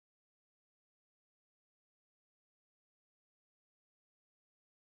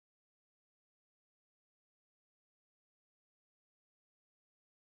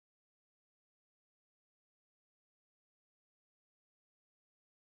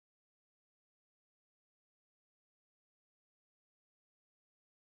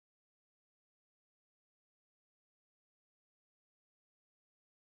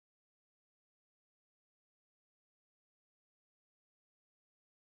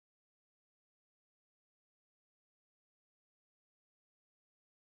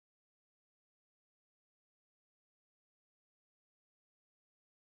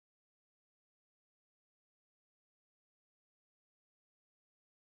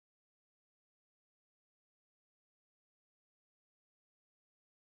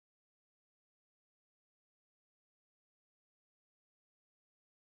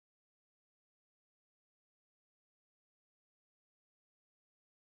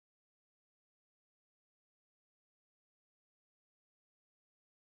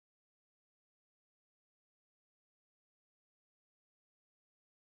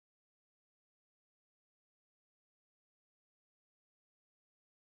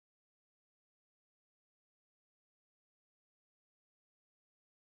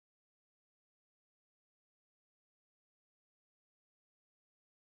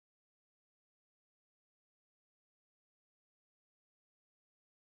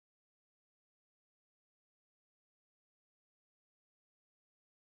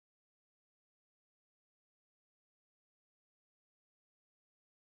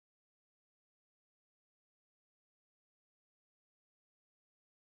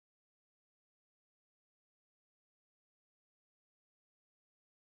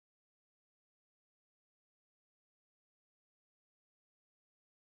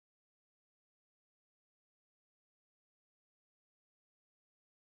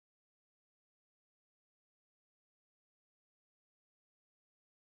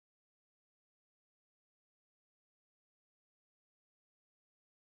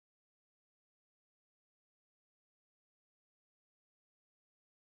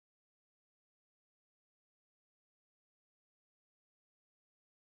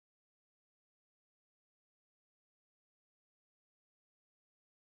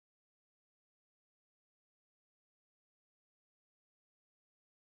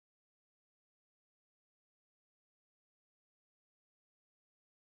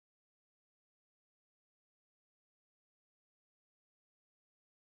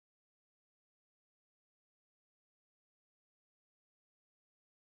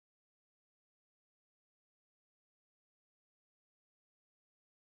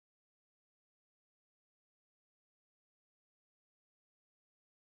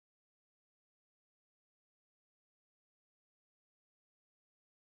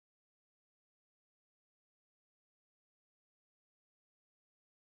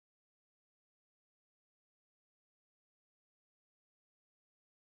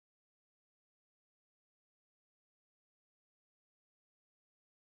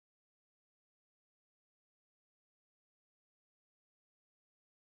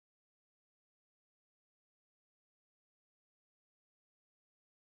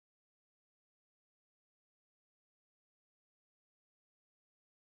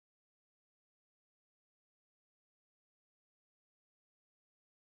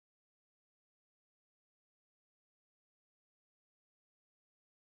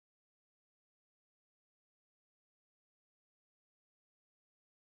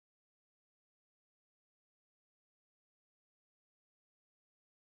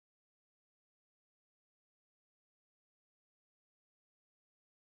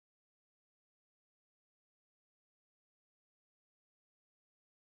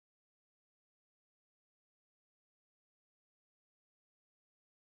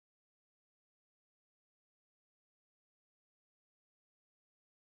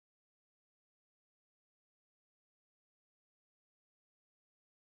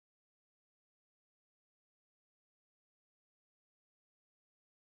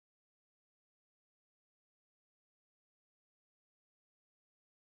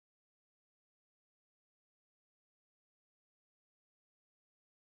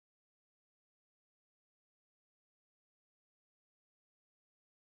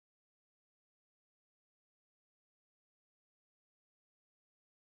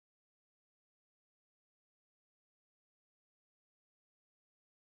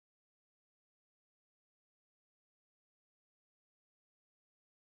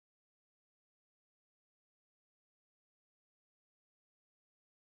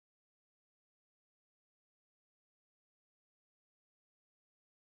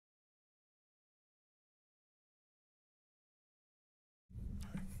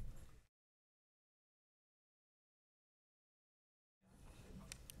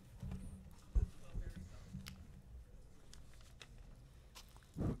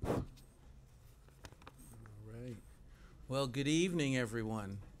Well, good evening,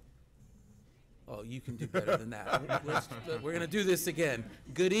 everyone. Oh, you can do better than that. We're going to do this again.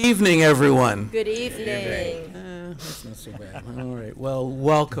 Good evening, everyone. Good evening. That's not so bad. All right. Well,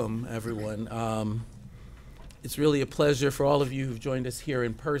 welcome, everyone. It's really a pleasure for all of you who've joined us here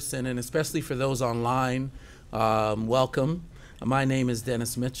in person, and especially for those online. Welcome. My name is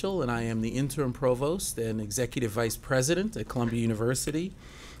Dennis Mitchell, and I am the interim provost and executive vice president at Columbia University.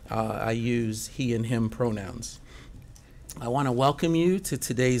 I use he and him pronouns. I want to welcome you to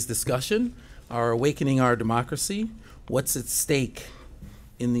today's discussion, our Awakening Our Democracy, What's at Stake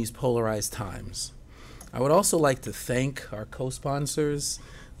in These Polarized Times. I would also like to thank our co-sponsors,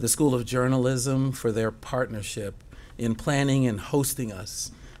 the School of Journalism, for their partnership in planning and hosting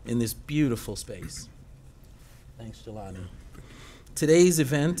us in this beautiful space. Thanks, Jelani. Today's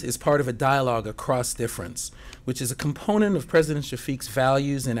event is part of a dialogue across difference, which is a component of President Shafiq's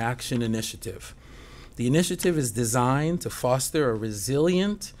Values in Action initiative. The initiative is designed to foster a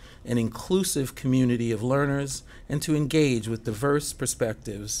resilient and inclusive community of learners and to engage with diverse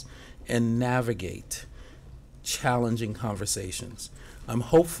perspectives and navigate challenging conversations. I'm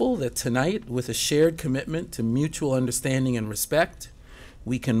hopeful that tonight, with a shared commitment to mutual understanding and respect,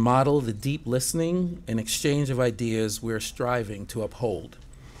 we can model the deep listening and exchange of ideas we're striving to uphold.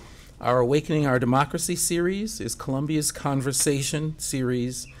 Our Awakening Our Democracy series is Columbia's conversation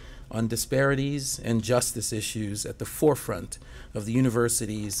series on disparities and justice issues at the forefront of the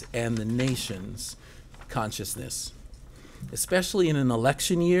university's and the nation's consciousness. Especially in an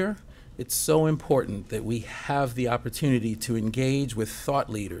election year, it's so important that we have the opportunity to engage with thought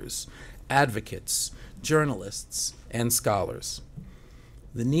leaders, advocates, journalists, and scholars.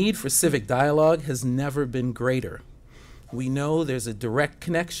 The need for civic dialogue has never been greater. We know there's a direct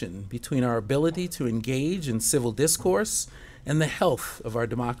connection between our ability to engage in civil discourse and the health of our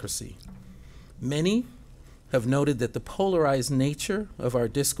democracy. Many have noted that the polarized nature of our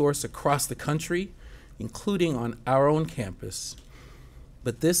discourse across the country, including on our own campus,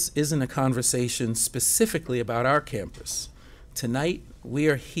 but this isn't a conversation specifically about our campus. Tonight, we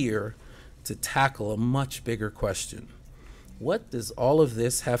are here to tackle a much bigger question. What does all of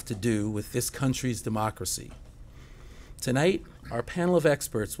this have to do with this country's democracy? Tonight, our panel of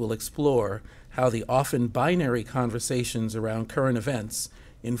experts will explore how the often binary conversations around current events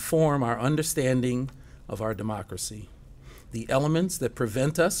inform our understanding of our democracy, the elements that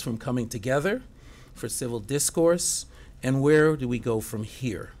prevent us from coming together for civil discourse, and where do we go from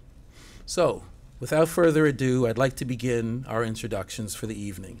here? So, without further ado, I'd like to begin our introductions for the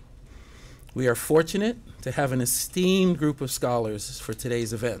evening. We are fortunate to have an esteemed group of scholars for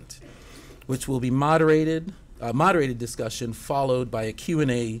today's event, which will be moderated discussion followed by a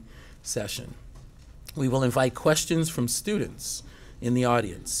Q&A session. We will invite questions from students in the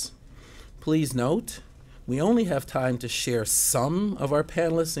audience. Please note, we only have time to share some of our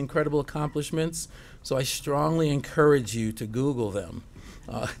panelists' incredible accomplishments, so I strongly encourage you to Google them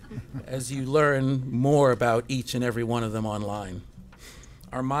as you learn more about each and every one of them online.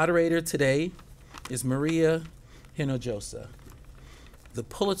 Our moderator today is Maria Hinojosa, the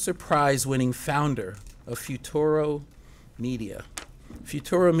Pulitzer Prize-winning founder of Futuro Media.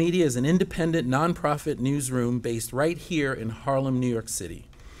 Futuro Media is an independent nonprofit newsroom based right here in Harlem, New York City,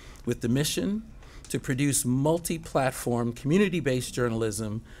 with the mission to produce multi-platform, community-based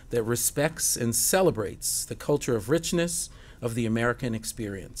journalism that respects and celebrates the culture of richness of the American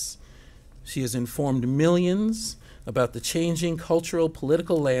experience. She has informed millions about the changing cultural,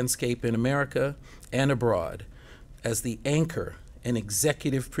 political landscape in America and abroad as the anchor and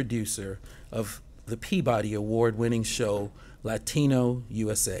executive producer of the Peabody Award-winning show Latino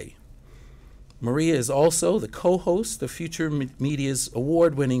USA. Maria is also the co-host of Future Media's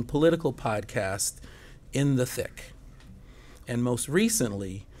award-winning political podcast, In the Thick. And most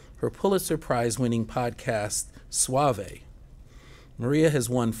recently, her Pulitzer Prize-winning podcast, Suave. Maria has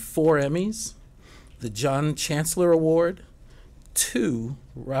won 4 Emmys, the John Chancellor Award, 2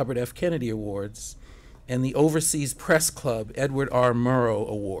 Robert F. Kennedy Awards, and the Overseas Press Club Edward R. Murrow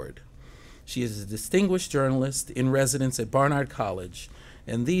Award. She is a distinguished journalist in residence at Barnard College,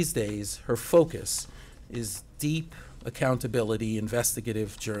 and these days her focus is deep accountability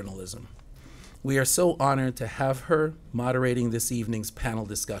investigative journalism. We are so honored to have her moderating this evening's panel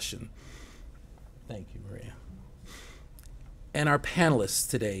discussion. Thank you, Maria. And our panelists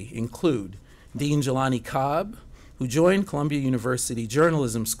today include Dean Jelani Cobb, who joined Columbia University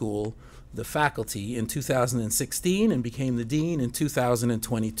Journalism School, the faculty, in 2016 and became the dean in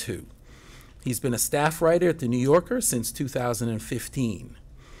 2022. He's been a staff writer at The New Yorker since 2015.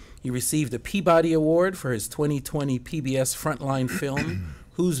 He received a Peabody Award for his 2020 PBS Frontline film,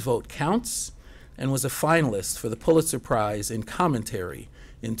 Whose Vote Counts, and was a finalist for the Pulitzer Prize in Commentary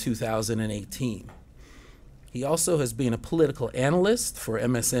in 2018. He also has been a political analyst for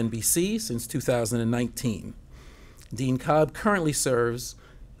MSNBC since 2019. Dean Cobb currently serves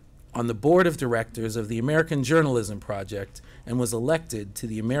on the board of directors of the American Journalism Project and was elected to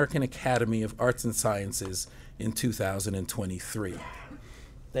the American Academy of Arts and Sciences in 2023.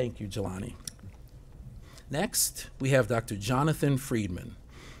 Thank you, Jelani. Next, we have Dr. Jonathan Friedman,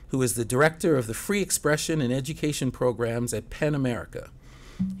 who is the director of the Free Expression and Education programs at PEN America.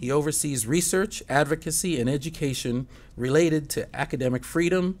 He oversees research, advocacy, and education related to academic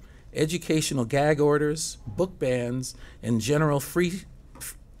freedom, educational gag orders, book bans, and general free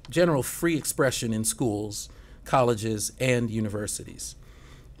expression in schools, colleges, and universities.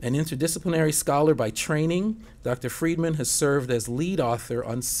 An interdisciplinary scholar by training, Dr. Friedman has served as lead author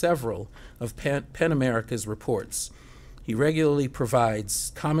on several of PEN America's reports. He regularly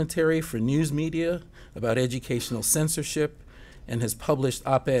provides commentary for news media about educational censorship and has published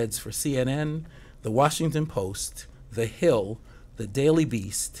op-eds for CNN, The Washington Post, The Hill, The Daily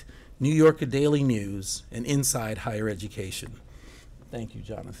Beast, New Yorker Daily News, and Inside Higher Education. Thank you,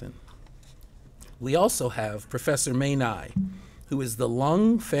 Jonathan. We also have Professor May Nye, who is the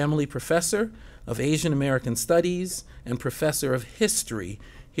Lung Family Professor of Asian American Studies and Professor of History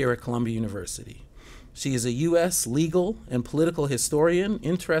here at Columbia University. She is a U.S. legal and political historian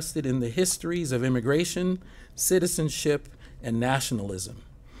interested in the histories of immigration, citizenship, and nationalism.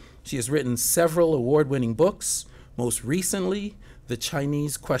 She has written several award-winning books, most recently, The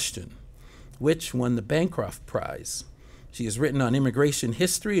Chinese Question, which won the Bancroft Prize. She has written on immigration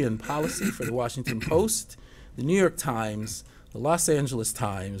history and policy for the Washington Post, the New York Times, the Los Angeles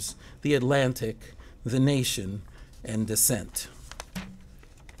Times, the Atlantic, The Nation, and Dissent.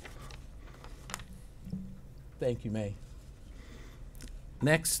 Thank you, May.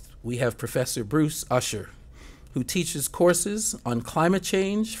 Next, we have Professor Bruce Usher, who teaches courses on climate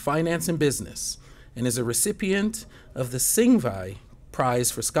change, finance, and business, and is a recipient of the Singvai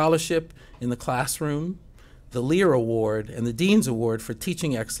Prize for Scholarship in the Classroom, the Lear Award, and the Dean's Award for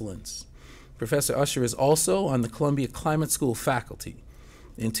Teaching Excellence. Professor Usher is also on the Columbia Climate School faculty.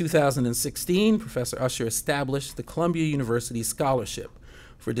 In 2016, Professor Usher established the Columbia University Scholarship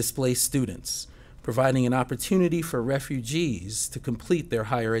for displaced students, providing an opportunity for refugees to complete their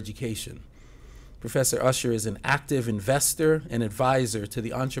higher education. Professor Usher is an active investor and advisor to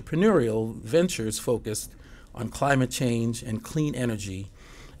the entrepreneurial ventures focused on climate change and clean energy,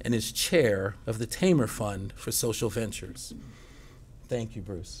 and is chair of the Tamer Fund for Social Ventures. Thank you,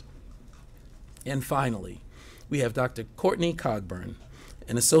 Bruce. And finally, we have Dr. Courtney Cogburn,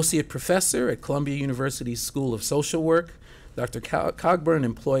 an associate professor at Columbia University's School of Social Work. Dr. Cogburn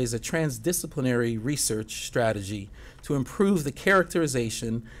employs a transdisciplinary research strategy to improve the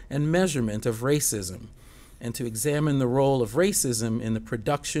characterization and measurement of racism, and to examine the role of racism in the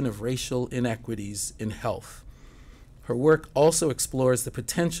production of racial inequities in health. Her work also explores the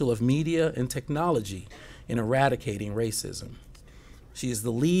potential of media and technology in eradicating racism. She is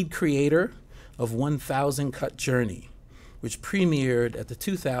the lead creator of 1000 Cut Journey, which premiered at the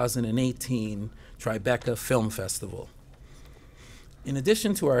 2018 Tribeca Film Festival. In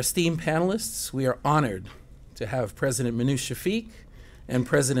addition to our esteemed panelists, we are honored to have President Manoush Shafiq and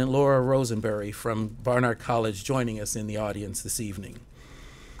President Laura Rosenberry from Barnard College joining us in the audience this evening.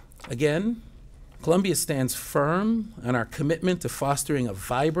 Again, Columbia stands firm on our commitment to fostering a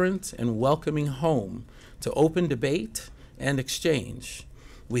vibrant and welcoming home to open debate and exchange.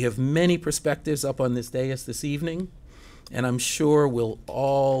 We have many perspectives up on this dais this evening, and I'm sure we're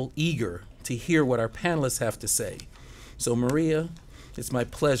all eager to hear what our panelists have to say. So Maria, it's my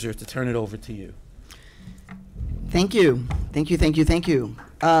pleasure to turn it over to you. Thank you. Thank you, thank you, thank you.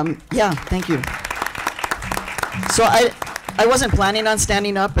 Yeah, thank you. So I wasn't planning on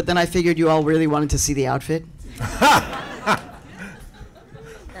standing up, but then I figured you all really wanted to see the outfit. Nice.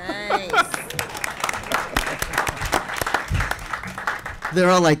 They're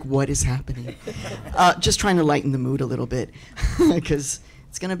all like, what is happening? Just trying to lighten the mood a little bit, because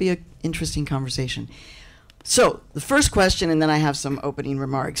it's going to be an interesting conversation. So the first question, and then I have some opening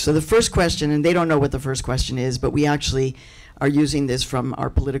remarks. So the first question, and they don't know what the first question is, but we actually are using this from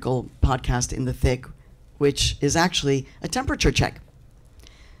our political podcast, In the Thick, which is actually a temperature check.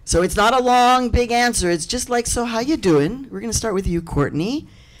 So it's not a long, big answer. It's just like, so how you doing? We're going to start with you, Courtney.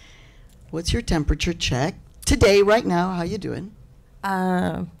 What's your temperature check? Today, right now, how you doing?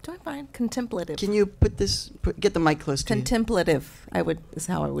 Doing fine. Contemplative. Can you get the mic close to you? Contemplative, is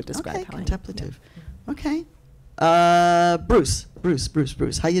how I would describe Okay, how contemplative. Okay. Bruce,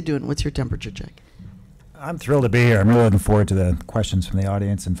 how you doing? What's your temperature check? I'm thrilled to be here. I'm really looking forward to the questions from the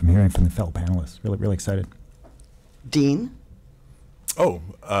audience and from hearing from the fellow panelists. Really, really excited. Dean? Oh,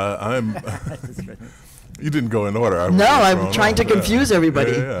 I'm. You didn't go in order. No, I'm trying to confuse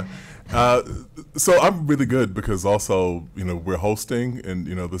everybody. Yeah. So I'm really good because also, we're hosting and,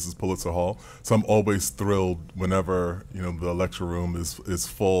 this is Pulitzer Hall. So I'm always thrilled whenever, the lecture room is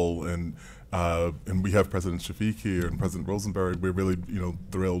full and we have President Shafiq here and President Rosenberg. We're really,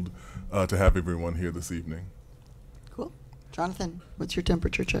 thrilled to have everyone here this evening. Cool. Jonathan, what's your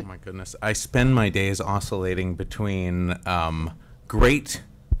temperature check? Oh my goodness. I spend my days oscillating between great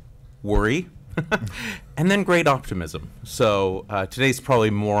worry and then great optimism. So today's probably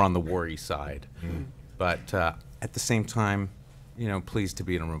more on the worry side. But at the same time, pleased to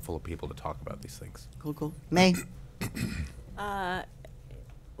be in a room full of people to talk about these things. Cool, cool. May? Well,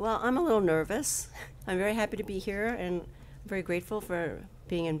 I'm a little nervous. I'm very happy to be here and very grateful for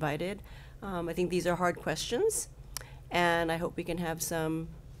being invited. I think these are hard questions, and I hope we can have some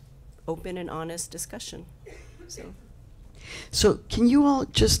open and honest discussion. So can you all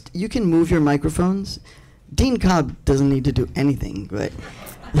you can move your microphones? Dean Cobb doesn't need to do anything, but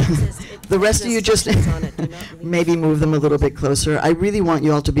the rest of you just maybe move them a little bit closer. I really want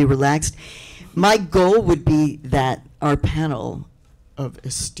you all to be relaxed. My goal would be that our panel of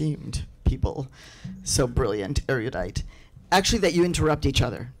esteemed people, so brilliant, erudite, actually that you interrupt each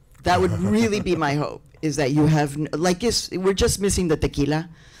other. That would really be my hope, is that you have, we're just missing the tequila.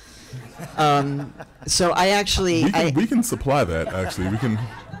 So I actually... We can supply that, actually. We can...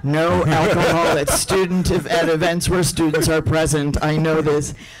 No alcohol at events where students are present. I know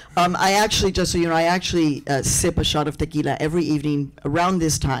this. I actually, just so you know, I actually sip a shot of tequila every evening around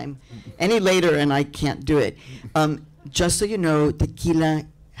this time. Any later and I can't do it. Just so you know, tequila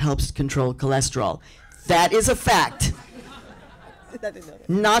helps control cholesterol. That is a fact.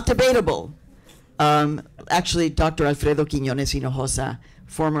 Not debatable. Actually, Dr. Alfredo Quiñones Hinojosa,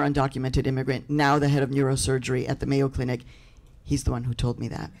 former undocumented immigrant, now the head of neurosurgery at the Mayo Clinic, he's the one who told me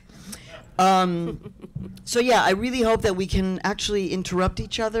that. So yeah, I really hope that we can actually interrupt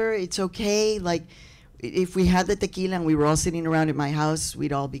each other. It's okay. Like, if we had the tequila and we were all sitting around at my house,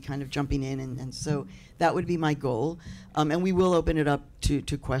 we'd all be kind of jumping in, and so that would be my goal. And we will open it up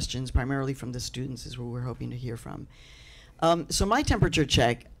to questions, primarily from the students, is where we're hoping to hear from. So my temperature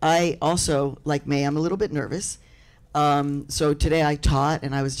check, I also, like May, I'm a little bit nervous. So today I taught,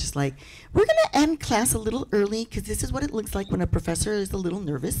 and I was just like, we're going to end class a little early, because this is what it looks like when a professor is a little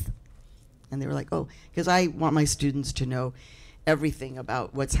nervous. And they were like, oh, because I want my students to know everything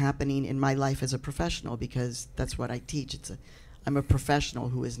about what's happening in my life as a professional, because that's what I teach. I'm a professional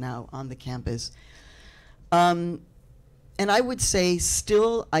who is now on the campus. And I would say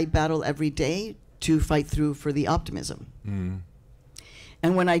still I battle every day to fight through for the optimism.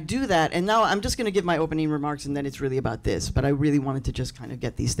 And when I do that, and now I'm just going to give my opening remarks, and then it's really about this, but I really wanted to just kind of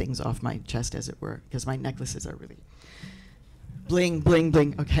get these things off my chest, as it were, because my necklaces are really bling, bling,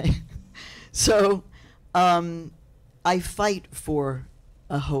 bling. Okay. So I fight for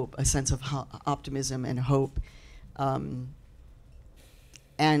a hope, a sense of optimism and hope. And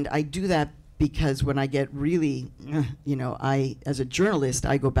I do that because when I get really, as a journalist,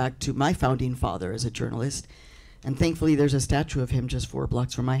 I go back to my founding father as a journalist. And thankfully, there's a statue of him just 4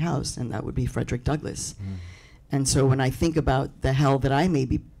 blocks from my house, and that would be Frederick Douglass. And so when I think about the hell that I may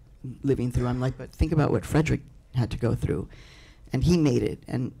be living through, I'm like, but think about what Frederick had to go through. And he made it.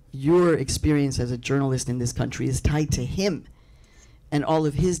 And your experience as a journalist in this country is tied to him and all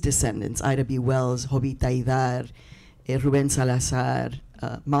of his descendants, Ida B. Wells, Jovita Idar, Ruben Salazar,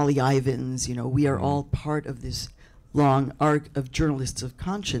 Molly Ivins. We are all part of this long arc of journalists of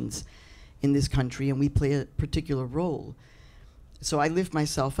conscience in this country, and we play a particular role. So I lift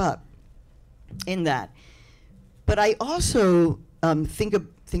myself up in that. But I also think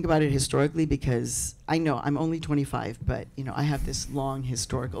about it historically, because I know I'm only 25, but I have this long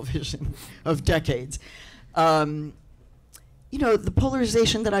historical vision of decades. The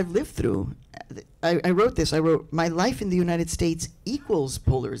polarization that I've lived through. I wrote this. I wrote, my life in the United States equals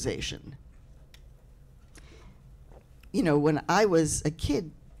polarization. When I was a kid,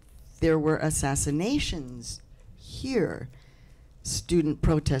 there were assassinations here. Student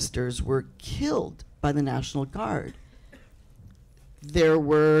protesters were killed by the National Guard. There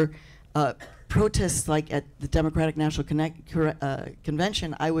were protests like at the Democratic National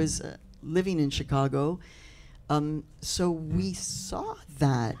Convention. I was living in Chicago. So we saw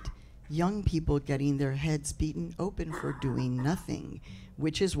that. Young people getting their heads beaten open for doing nothing,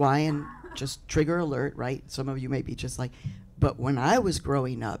 which is why, and just trigger alert, right? Some of you may be just like, but when I was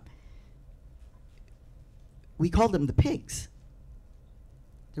growing up, we called them the pigs.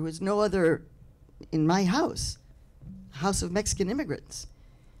 There was no other in my house of Mexican immigrants,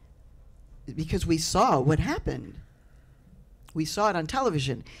 because we saw what happened. We saw it on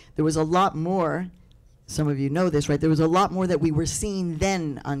television. There was a lot more, some of you know this, right? There was a lot more that we were seeing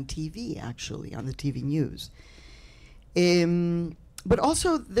then on TV, actually, on the TV news. But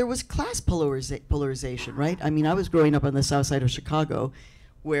also, there was class polarization, right? I mean, I was growing up on the south side of Chicago,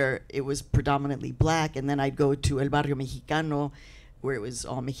 where it was predominantly black, and then I'd go to El Barrio Mexicano, where it was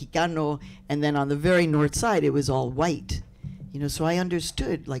all Mexicano, and then on the very north side, it was all white. You know, so I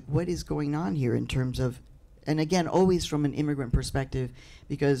understood, like, what is going on here in terms of, and again, always from an immigrant perspective,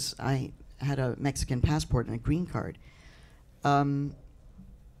 because I had a Mexican passport and a green card. And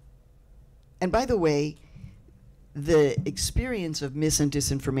by the way, the experience of mis and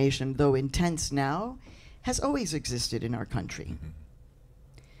disinformation, though intense now, has always existed in our country.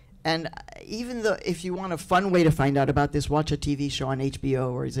 And even though, if you want a fun way to find out about this, watch a TV show on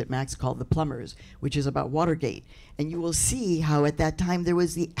HBO, or is it Max, called The Plumbers, which is about Watergate. And you will see how at that time there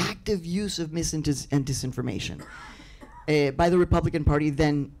was the active use of mis and disinformation by the Republican Party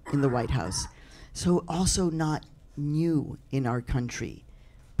then in the White House. So also not new in our country.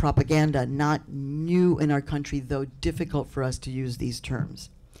 Propaganda, not new in our country, though difficult for us to use these terms.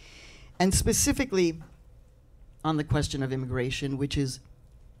 And specifically on the question of immigration, which is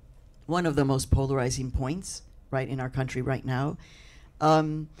one of the most polarizing points, right, in our country right now.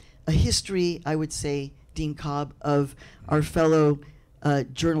 A history, I would say, Dean Cobb, of our fellow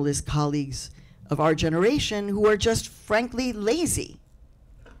journalist colleagues of our generation who are just frankly lazy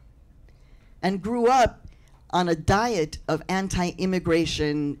and grew up on a diet of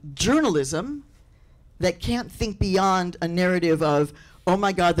anti-immigration journalism that can't think beyond a narrative of, oh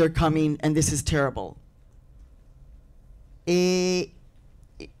my God, they're coming and this is terrible.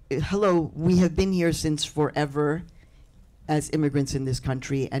 Hello, we have been here since forever as immigrants in this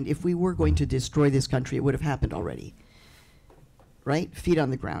country, and if we were going to destroy this country, it would have happened already, right? Feet on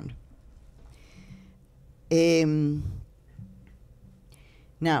the ground.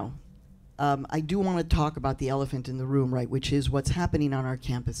 Now, I do want to talk about the elephant in the room, right, which is what's happening on our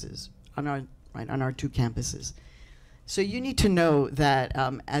campuses, on our two campuses. So you need to know that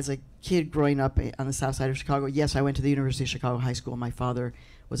as a kid growing up on the south side of Chicago, yes, I went to the University of Chicago High School. My father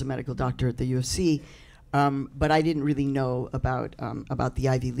was a medical doctor at the U of C, but I didn't really know about the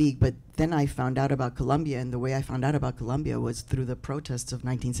Ivy League. But then I found out about Columbia, and the way I found out about Columbia was through the protests of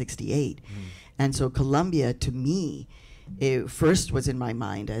 1968. And so Columbia, to me, it first was in my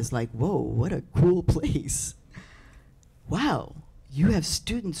mind as like, whoa, what a cool place. Wow, you have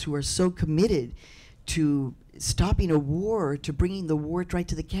students who are so committed to stopping a war, to bringing the war right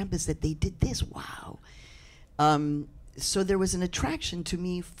to the campus, that they did this. Wow. So there was an attraction to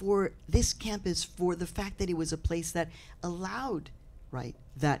me for this campus, for the fact that it was a place that allowed, right,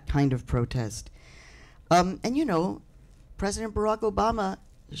 that kind of protest. And you know, President Barack Obama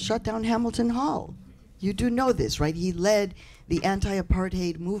shut down Hamilton Hall. You do know this, right? He led the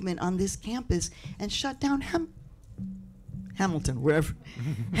anti-apartheid movement on this campus and shut down Hamilton, wherever.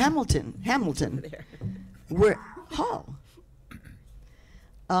 Hamilton, where Hall.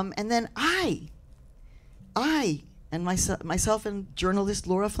 And then I and myself and journalist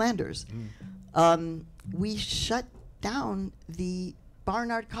Laura Flanders, we shut down the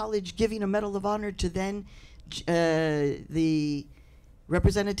Barnard College giving a Medal of Honor to then the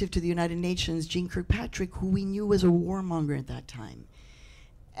representative to the United Nations, Jeane Kirkpatrick, who we knew was a warmonger at that time.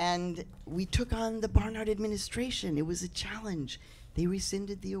 And we took on the Barnard administration. It was a challenge. They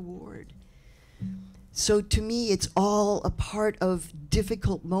rescinded the award. So to me, it's all a part of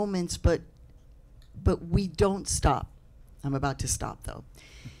difficult moments, but we don't stop. I'm about to stop, though.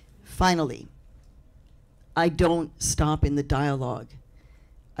 Finally, I don't stop in the dialogue.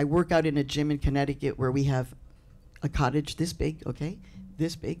 I work out in a gym in Connecticut where we have a cottage this big, okay,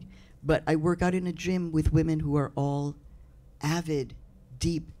 this big, but I work out in a gym with women who are all avid,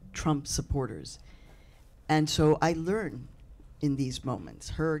 deep Trump supporters. And so I learn in these moments.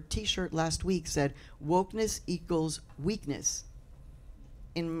 Her t-shirt last week said, wokeness equals weakness.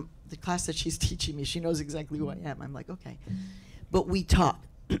 In the class that she's teaching me, she knows exactly who I am. I'm like, okay. But we talk.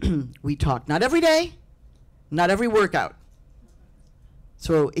 We talk. Not every day, not every workout.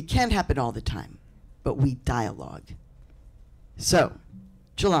 So it can't happen all the time, but we dialogue. So,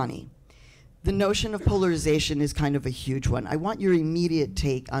 Jelani, the notion of polarization is kind of a huge one. I want your immediate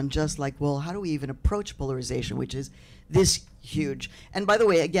take on just like, well, how do we even approach polarization, which is this huge? And by the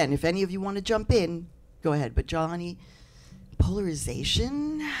way, again, if any of you want to jump in, go ahead. But Jelani,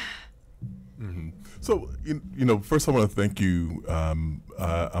 polarization? So, you know, first I want to thank you.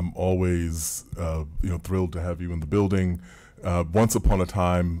 I'm always, thrilled to have you in the building. Once upon a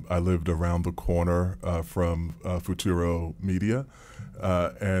time, I lived around the corner from Futuro Media,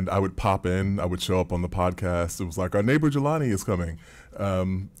 and I would pop in. I would show up on the podcast. It was like, our neighbor Jelani is coming,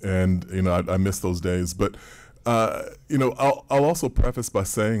 and I miss those days. But I'll also preface by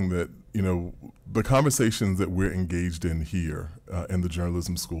saying that the conversations that we're engaged in here in the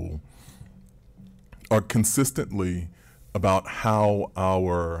journalism school are consistently about how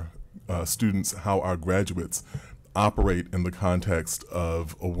our students, how our graduates operate in the context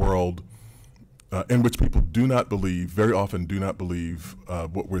of a world in which people do not believe, very often do not believe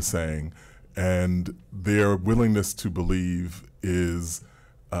what we're saying, and their willingness to believe is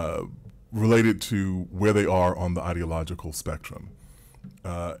related to where they are on the ideological spectrum.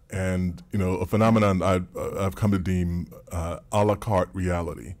 And a phenomenon I've come to deem a la carte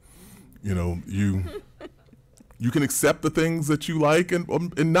reality. You can accept the things that you like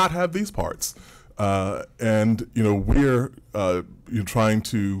and not have these parts. We're trying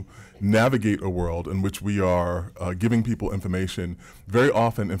to navigate a world in which we are giving people information, very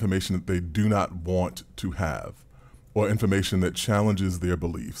often information that they do not want to have, or information that challenges their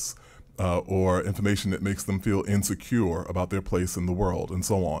beliefs, or information that makes them feel insecure about their place in the world, and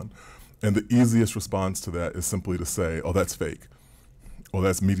so on. And the easiest response to that is simply to say, oh, that's fake, or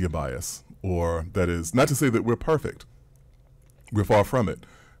that's media bias, or that is, not to say that we're perfect. We're far from it.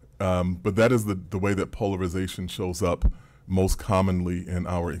 But that is the way that polarization shows up most commonly in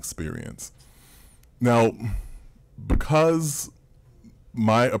our experience. Now, because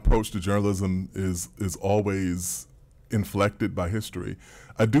my approach to journalism is always inflected by history,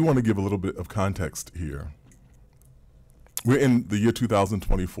 I do want to give a little bit of context here. We're in the year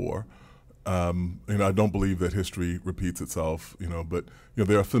 2024. I don't believe that history repeats itself, but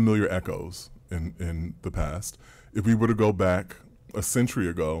there are familiar echoes in the past. If we were to go back a century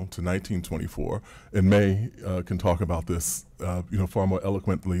ago to 1924, and May can talk about this far more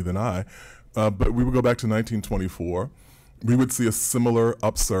eloquently than I, but we would go back to 1924, we would see a similar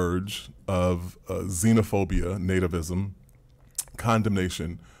upsurge of xenophobia, nativism,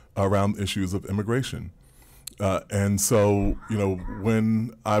 condemnation around issues of immigration. And so,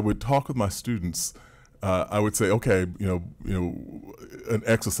 when I would talk with my students, I would say, okay, an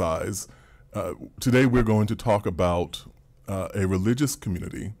exercise. Today we're going to talk about a religious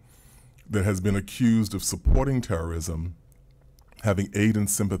community that has been accused of supporting terrorism, having aid and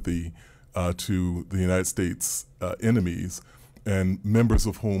sympathy to the United States enemies, and members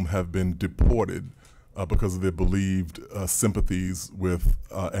of whom have been deported because of their believed sympathies with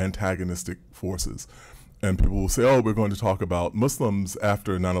antagonistic forces. And people will say, oh, we're going to talk about Muslims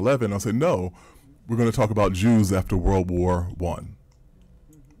after 9/11. I'll say, no, we're going to talk about Jews after World War I.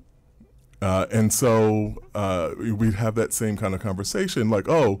 And so we'd have that same kind of conversation, like,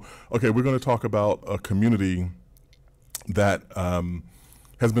 oh, okay, we're going to talk about a community that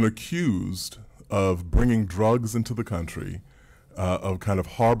has been accused of bringing drugs into the country, of kind of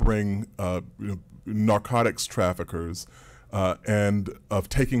harboring narcotics traffickers, and of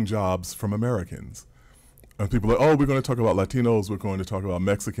taking jobs from Americans. And people are like, oh, we're going to talk about Latinos, we're going to talk about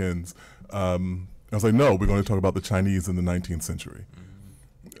Mexicans. I was like, no, we're going to talk about the Chinese in the 19th century.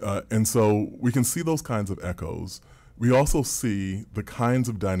 And so we can see those kinds of echoes. We also see the kinds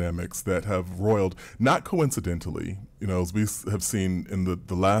of dynamics that have roiled, not coincidentally, as we have seen in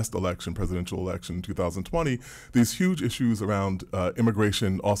the last election, presidential election in 2020, these huge issues around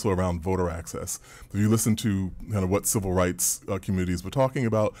immigration, also around voter access. If you listen to kind of what civil rights communities were talking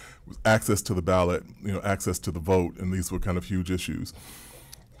about, access to the ballot, access to the vote, and these were kind of huge issues.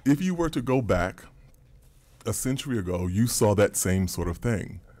 If you were to go back a century ago, you saw that same sort of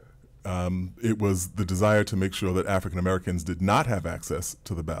thing. It was the desire to make sure that African Americans did not have access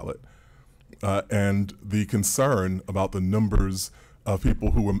to the ballot, and the concern about the numbers of people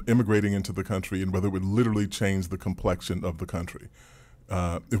who were immigrating into the country and whether it would literally change the complexion of the country.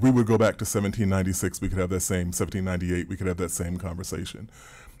 If we would go back to 1796, we could have that same, 1798, we could have that same conversation.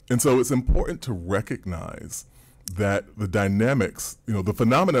 And so it's important to recognize that the dynamics, the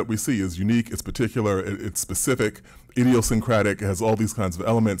phenomena that we see is unique, it's particular, it's specific, idiosyncratic, it has all these kinds of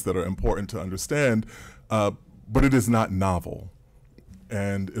elements that are important to understand, but it is not novel.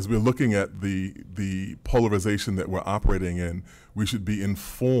 And as we're looking at the polarization that we're operating in, we should be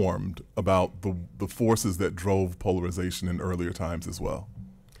informed about the forces that drove polarization in earlier times as well.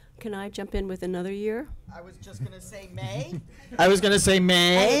 Can I jump in with another year? I was just going to say May. I was going to say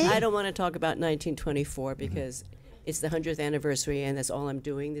May. I don't want to talk about 1924 because it's the 100th anniversary, and that's all I'm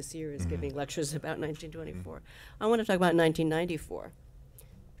doing this year is giving lectures about 1924. I want to talk about 1994,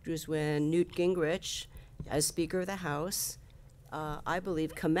 which was when Newt Gingrich, as Speaker of the House, I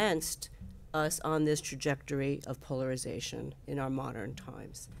believe commenced us on this trajectory of polarization in our modern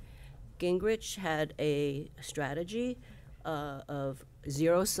times. Gingrich had a strategy of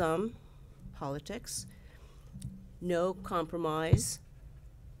zero-sum politics, no compromise,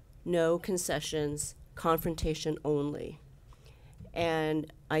 no concessions, confrontation only.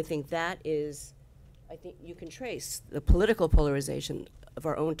 And I think that is, I think you can trace the political polarization of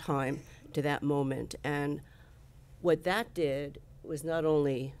our own time to that moment. And what that did was not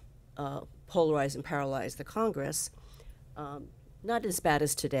only polarize and paralyze the Congress, not as bad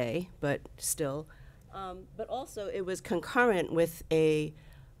as today, but still, but also it was concurrent with a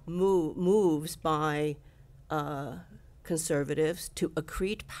moves by conservatives to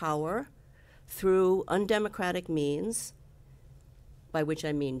accrete power through undemocratic means, by which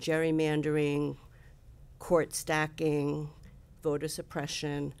I mean gerrymandering, court stacking, voter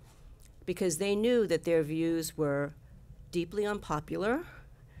suppression, because they knew that their views were deeply unpopular,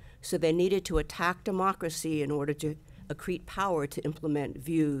 so they needed to attack democracy in order to accrete power to implement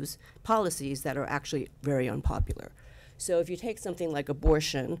views, policies that are actually very unpopular. So if you take something like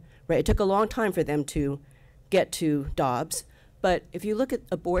abortion, right, it took a long time for them to get to Dobbs, but if you look at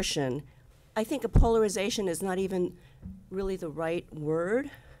abortion, I think a polarization is not even really the right word.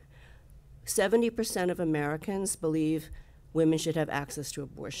 70% of Americans believe women should have access to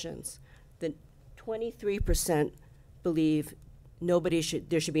abortions. The 23% believe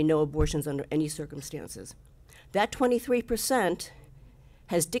there should be no abortions under any circumstances. That 23%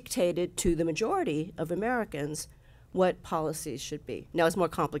 has dictated to the majority of Americans what policies should be. Now it's more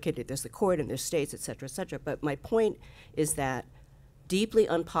complicated. There's the court and there's states, et cetera, but my point is that deeply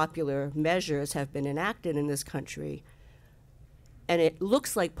unpopular measures have been enacted in this country, and it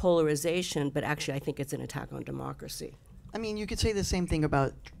looks like polarization, but actually I think it's an attack on democracy. I mean, you could say the same thing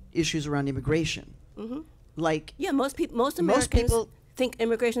about issues around immigration. Mm-hmm. Like, yeah, most Americans people think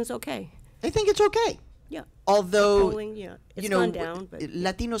immigration's okay. they think it's okay. Yeah. Although, Polling, yeah, it's you know, gone down, but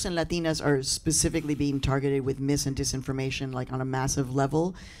Latinos and Latinas are specifically being targeted with mis and disinformation, like on a massive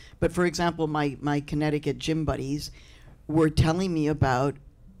level. But for example, my Connecticut gym buddies were telling me about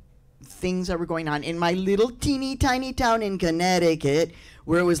things that were going on in my little teeny tiny town in Connecticut,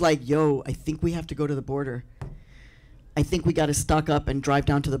 where it was like, yo, I think we have to go to the border. I think we got to stock up and drive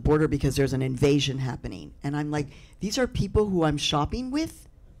down to the border because there's an invasion happening. And I'm like, these are people who I'm shopping with?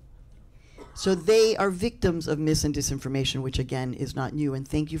 So they are victims of mis and disinformation, which again is not new. And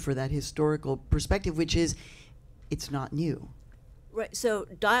thank you for that historical perspective, which is, it's not new. right. So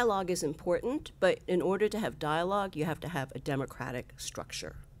dialogue is important, but in order to have dialogue, you have to have a democratic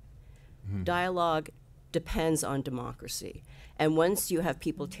structure. Dialogue depends on democracy. And once you have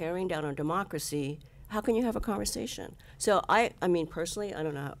people tearing down on democracy, how can you have a conversation? So I mean, personally, I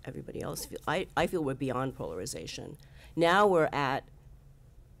don't know how everybody else feels. I feel we're beyond polarization. Now we're at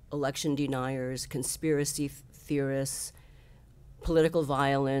election deniers, conspiracy theorists, political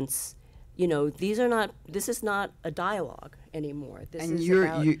violence. You know, this is not a dialogue anymore. This And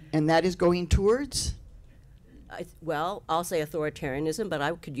is and that is going towards? well, I'll say authoritarianism, but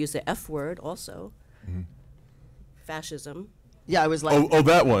I could use the F word also. Fascism. Yeah, I was like, Oh,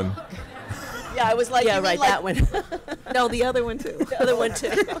 that one. yeah, I was like, Yeah, you mean right, like- that one. No, the other one too. The other one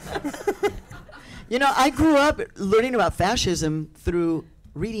too. You know, I grew up learning about fascism through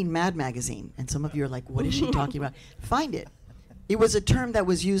reading Mad Magazine, and some of you are like, what is she talking about? Find it. It was a term that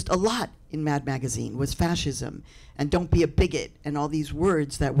was used a lot in Mad Magazine, was fascism, and don't be a bigot, and all these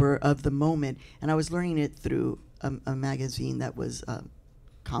words that were of the moment. And I was learning it through a magazine that was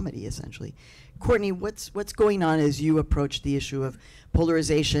comedy, essentially. Courtney, what's going on as you approach the issue of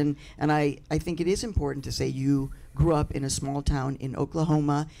polarization? And I think it is important to say you grew up in a small town in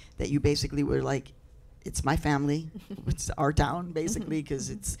Oklahoma, that you basically were like, it's my family, it's our town, basically, because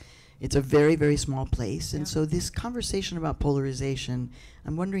it's a very, very small place. And Yeah. so this conversation about polarization,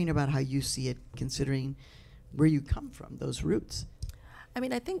 I'm wondering about how you see it, considering where you come from, those roots. I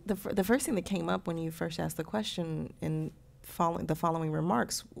mean, I think the first thing that came up when you first asked the question in the following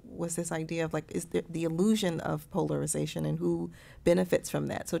remarks was this idea of like, is the illusion of polarization and who benefits from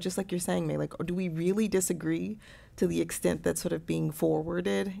that? So just like you're saying, May, like, or do we really disagree to the extent that's sort of being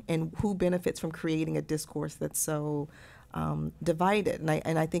forwarded, and who benefits from creating a discourse that's so divided?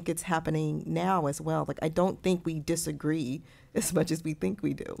 And I think it's happening now as well. Like, I don't think we disagree as much as we think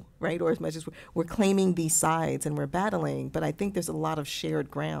we do, right? Or as much as we're claiming these sides and we're battling, but I think there's a lot of shared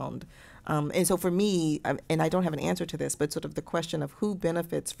ground. And so for me, and I don't have an answer to this, but sort of the question of who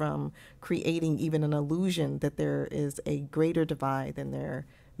benefits from creating even an illusion that there is a greater divide than there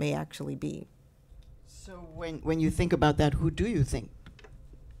may actually be. So when you think about that, who do you think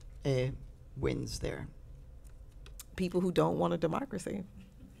wins there? People who don't want a democracy.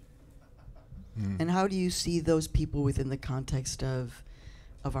 And how do you see those people within the context of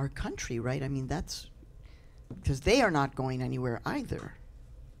our country, right? I mean, that's because they are not going anywhere either.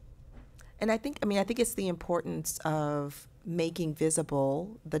 And I think it's the importance of making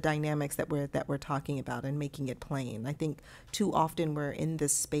visible the dynamics that we're talking about and making it plain. I think too often we're in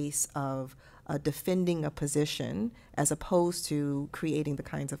this space of defending a position as opposed to creating the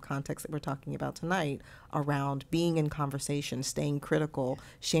kinds of context that we're talking about tonight around being in conversation, staying critical,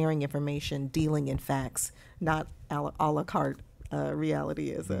 sharing information, dealing in facts, not a la carte. Reality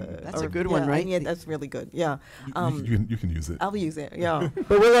is That's a good one, right? Yeah, that's really good. Yeah, You can use it. I'll use it. Yeah,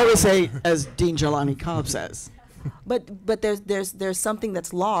 But we'll always say, as Dean Jelani Cobb says. but there's something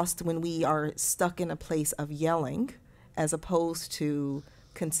that's lost when we are stuck in a place of yelling, as opposed to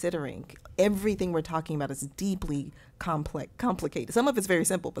considering. Everything we're talking about is deeply complicated. Some of it's very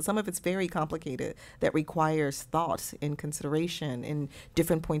simple, but some of it's very complicated that requires thought and consideration and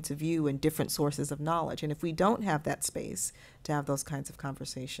different points of view and different sources of knowledge. And if we don't have that space to have those kinds of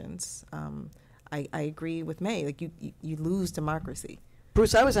conversations, I agree with May. Like you lose democracy.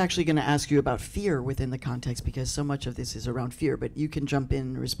 Bruce, I was actually going to ask you about fear within the context because so much of this is around fear, but you can jump in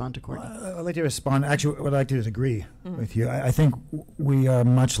and respond to Courtney. I'd like to respond. Actually, what I'd like to do is agree with you. I think we are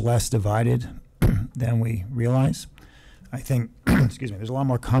much less divided than we realize. I think, excuse me, there's a lot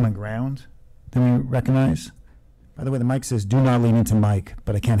more common ground than we recognize. By the way, the mic says, do not lean into mic,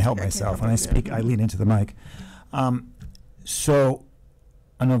 but I can't help myself. When I speak, I lean into the mic. So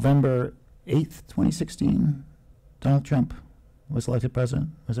on November 8th, 2016, Donald Trump was elected president.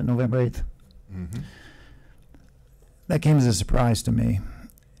 Was it November 8th? Mm-hmm. That came as a surprise to me.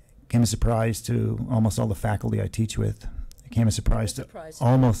 Came as a surprise to almost all the faculty I teach with. It came as a surprise to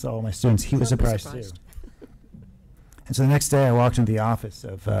almost all my students. He was surprised too. And so the next day I walked into the office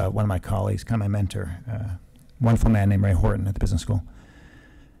of one of my colleagues, kind of my mentor, wonderful man named Ray Horton at the business school.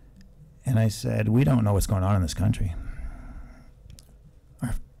 And I said, we don't know what's going on in this country.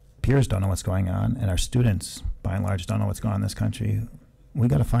 Our peers don't know what's going on, and our students, by and large, don't know what's going on in this country. We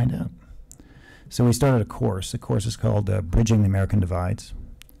got to find out. So we started a course. The course is called Bridging the American Divides.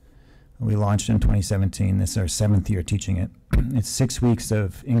 We launched in 2017. This is our 7th year teaching it. It's 6 weeks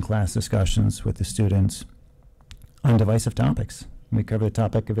of in-class discussions with the students on divisive topics. We cover the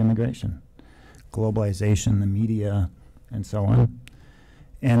topic of immigration, globalization, the media, and so on.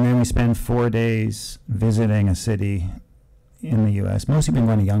 And then we spend 4 days visiting a city in the U.S. Mostly been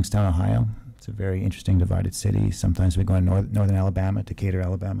going to Youngstown, Ohio. It's a very interesting divided city. Sometimes we go to northern Alabama, Decatur,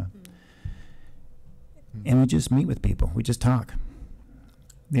 Alabama. And we just meet with people. We just talk.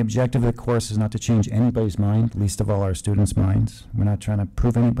 The objective of the course is not to change anybody's mind, least of all our students' minds. We're not trying to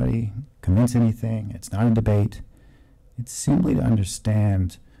prove anybody, convince anything. It's not a debate. It's simply to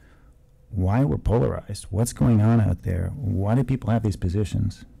understand why we're polarized, what's going on out there, why do people have these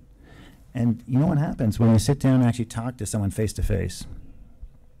positions. And you know what happens when you sit down and actually talk to someone face to face?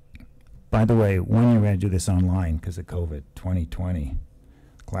 By the way, when you're ready to do this online because of COVID 2020,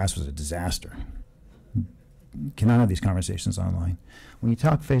 class was a disaster. You cannot have these conversations online. When you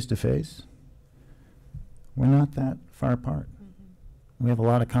talk face to face, we're not that far apart. We have a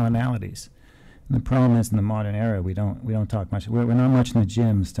lot of commonalities. And the problem is in the modern era, we don't talk much. We're not much in the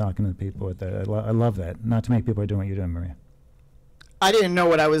gyms talking to people. I love that. Not to make people are doing what you're doing, Maria. I didn't know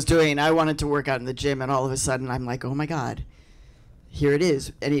what I was doing. I wanted to work out in the gym, and all of a sudden I'm like, oh my God, here it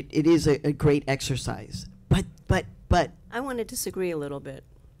is. And it is a great exercise. But. I want to disagree a little bit.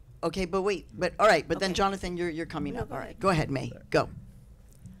 Okay, but wait. But all right. But then, Okay. Jonathan, you're coming No, up. go All ahead. right. Go ahead, May. Go.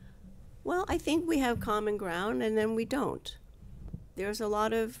 Well, I think we have common ground, and then we don't. There's a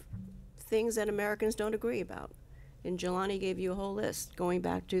lot of things that Americans don't agree about. And Jelani gave you a whole list going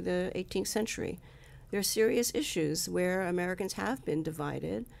back to the 18th century. There are serious issues where Americans have been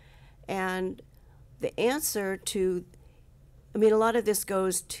divided. And the answer to, I mean, a lot of this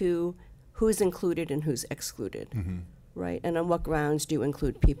goes to who's included and who's excluded, right? And on what grounds do you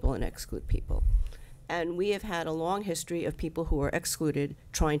include people and exclude people? And we have had a long history of people who are excluded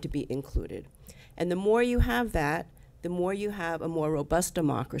trying to be included. And the more you have that, the more you have a more robust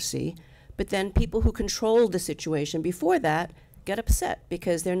democracy. But then people who controlled the situation before that get upset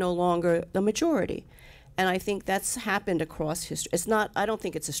because they're no longer the majority. And I think that's happened across history. It's not, I don't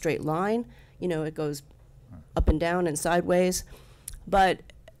think it's a straight line. You know, it goes up and down and sideways. But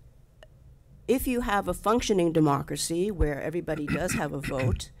if you have a functioning democracy where everybody does have a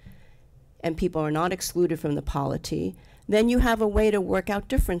vote and people are not excluded from the polity, then you have a way to work out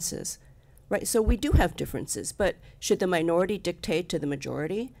differences, right? So we do have differences, but should the minority dictate to the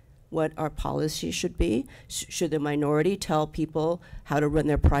majority? what our policies should be? Should the minority tell people how to run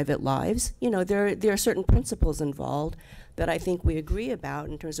their private lives? You know, there are certain principles involved that I think we agree about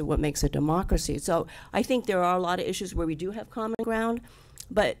in terms of what makes a democracy. So I think there are a lot of issues where we do have common ground,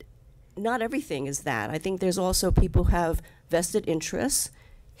 but not everything is that. I think there's also people who have vested interests,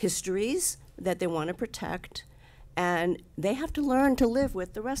 histories that they want to protect, and they have to learn to live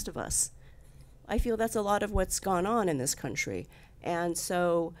with the rest of us. I feel that's a lot of what's gone on in this country. And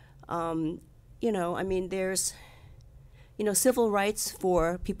so, you know, I mean, there's, you know, civil rights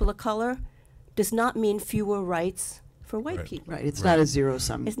for people of color does not mean fewer rights for white people. Right, it's not a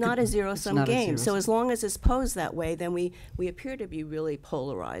zero-sum. It's not a zero-sum game. So zero-sum. as long as it's posed that way, then we appear to be really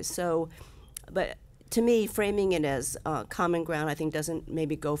polarized. So, but to me, framing it as common ground, I think doesn't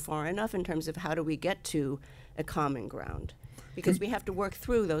maybe go far enough in terms of how do we get to a common ground. Because we have to work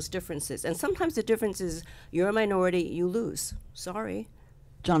through those differences. And sometimes the difference is you're a minority, you lose. Sorry.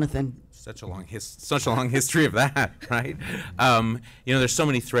 Jonathan. Such a long history of that, right? You know, there's so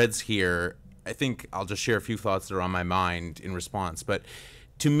many threads here. I think I'll just share a few thoughts that are on my mind in response. But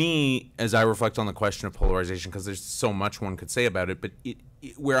to me, as I reflect on the question of polarization, because there's so much one could say about it, but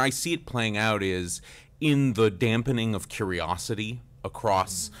where I see it playing out is in the dampening of curiosity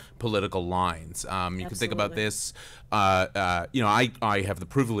across political lines. You can think about this. You know, I have the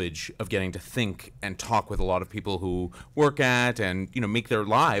privilege of getting to think and talk with a lot of people who work at and, you know, make their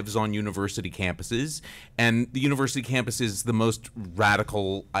lives on university campuses. And the university campus is the most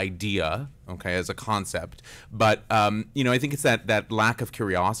radical idea, okay, as a concept. But, you know, I think it's that lack of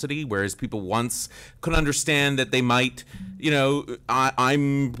curiosity, whereas people once could understand that they might, you know,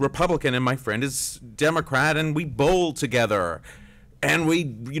 I'm Republican and my friend is Democrat and we bowl together. And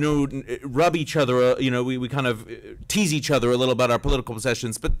we, you know, rub each other, you know, we kind of tease each other a little about our political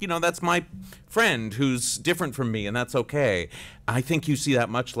possessions. But, you know, that's my friend who's different from me, and that's okay. I think you see that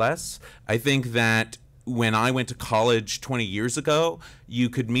much less. I think that when I went to college 20 years ago,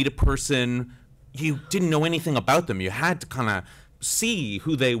 you could meet a person, you didn't know anything about them. You had to kind of see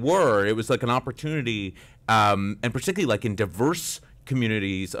who they were. It was like an opportunity, and particularly like in diverse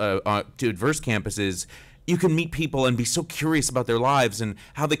communities, diverse campuses, you can meet people and be so curious about their lives and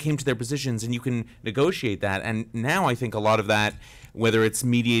how they came to their positions, and you can negotiate that. And now I think a lot of that, whether it's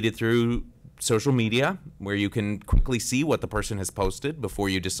mediated through social media, where you can quickly see what the person has posted before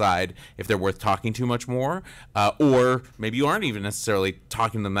you decide if they're worth talking to much more, or maybe you aren't even necessarily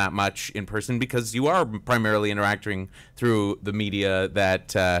talking to them that much in person because you are primarily interacting through the media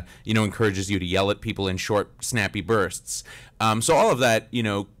that you know, encourages you to yell at people in short, snappy bursts. So all of that, you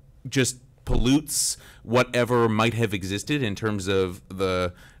know, just pollutes whatever might have existed in terms of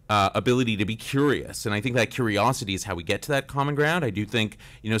the ability to be curious. And I think that curiosity is how we get to that common ground. I do think,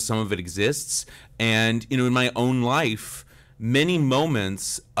 you know, some of it exists. And, you know, in my own life, many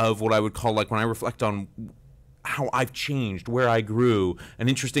moments of what I would call, like, when I reflect on how I've changed, where I grew, an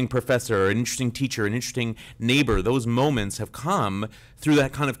interesting professor, an interesting teacher, an interesting neighbor, those moments have come through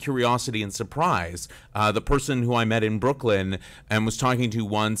that kind of curiosity and surprise. The person who I met in Brooklyn and was talking to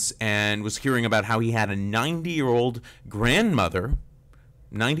once and was hearing about how he had a 90-year-old grandmother,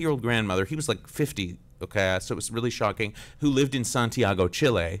 he was like 50, okay, so it was really shocking, who lived in Santiago,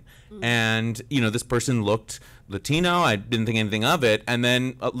 Chile. And, you know, this person looked Latino, I didn't think anything of it, and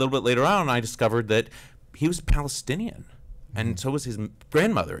then a little bit later on I discovered that he was Palestinian, and so was his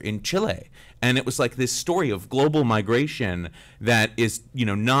grandmother in Chile. And it was like this story of global migration that is, you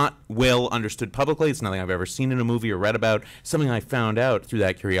know, not well understood publicly. It's nothing I've ever seen in a movie or read about, something I found out through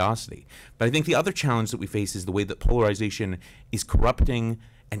that curiosity. But I think the other challenge that we face is the way that polarization is corrupting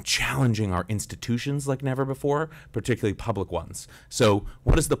and challenging our institutions like never before, particularly public ones. So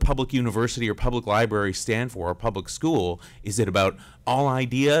what does the public university or public library stand for, or public school? Is it about all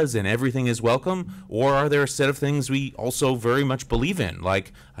ideas and everything is welcome? Or are there a set of things we also very much believe in?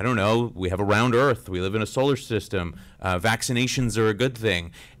 Like, I don't know, we have a round earth, we live in a solar system, vaccinations are a good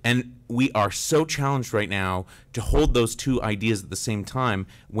thing. And we are so challenged right now to hold those two ideas at the same time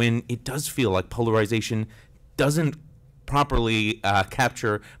when it does feel like polarization doesn't properly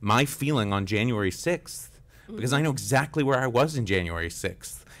capture my feeling on January 6th, because I know exactly where I was in January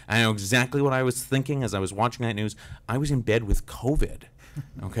 6th. I know exactly what I was thinking as I was watching that news. I was in bed with COVID,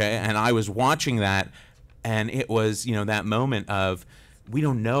 okay? And I was watching that, and it was, you know, that moment of, we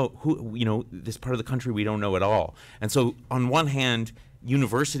don't know who, you know, this part of the country we don't know at all. And so on one hand,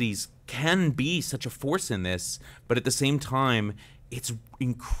 universities can be such a force in this, but at the same time, it's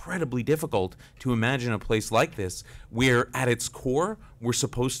incredibly difficult to imagine a place like this where at its core we're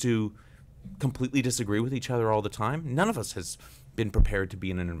supposed to completely disagree with each other all the time. None of us has been prepared to be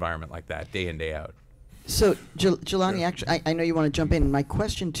in an environment like that day in, day out. So, Jelani, actually, I know you want to jump in. My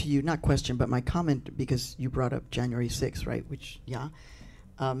question to you, not question, but my comment, because you brought up January 6th, right? Which, yeah.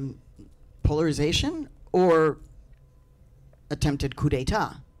 Polarization or attempted coup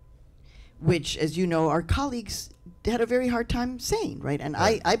d'etat, which, as you know, our colleagues had a very hard time saying, right? And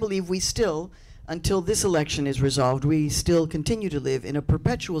I believe we still, until this election is resolved, we still continue to live in a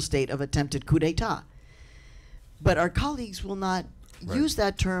perpetual state of attempted coup d'etat. But our colleagues will not use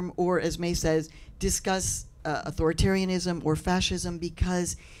that term, or, as May says, discuss authoritarianism or fascism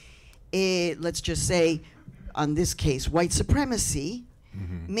because, let's just say, on this case, white supremacy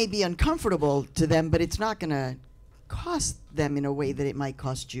may be uncomfortable to them, but it's not going to cost them in a way that it might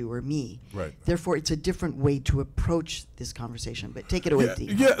cost you or me. Right. Therefore, it's a different way to approach this conversation. But take it away,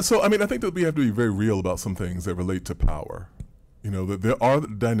 Dean. Yeah, so I mean, I think that we have to be very real about some things that relate to power. You know, that there are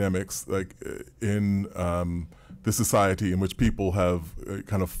dynamics like in the society in which people have a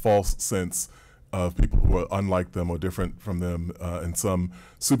kind of false sense of people who are unlike them or different from them in some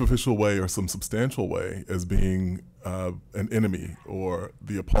superficial way or some substantial way as being an enemy or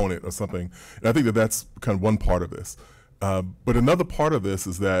the opponent or something. And I think that that's kind of one part of this. But another part of this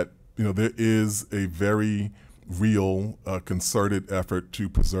is that, you know, there is a very real concerted effort to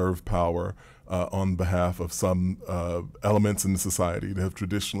preserve power on behalf of some elements in the society that have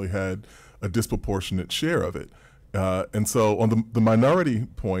traditionally had a disproportionate share of it. And so on the minority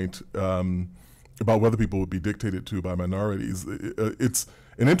point, about whether people would be dictated to by minorities, it's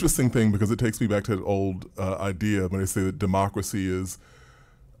an interesting thing because it takes me back to that old idea when they say that democracy is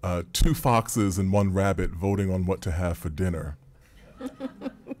two foxes and one rabbit voting on what to have for dinner.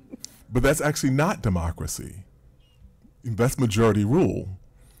 But that's actually not democracy. That's majority rule.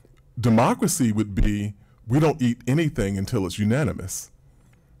 Democracy would be we don't eat anything until it's unanimous,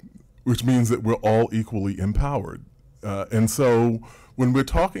 which means that we're all equally empowered. And so when we're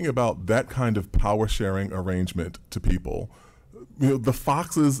talking about that kind of power sharing arrangement to people, you know, the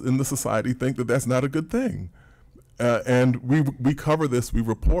foxes in the society think that that's not a good thing. And we cover this, we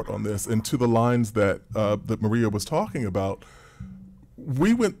report on this, and to the lines that that Maria was talking about,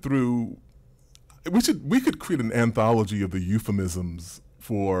 we went through, we could create an anthology of the euphemisms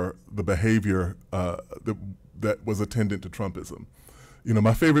for the behavior that was attendant to Trumpism. You know,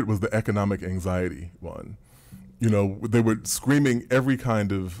 my favorite was the economic anxiety one. You know, they were screaming every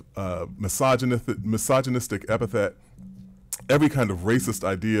kind of misogynistic epithet, every kind of racist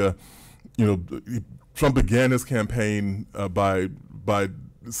idea. You know, Trump began his campaign by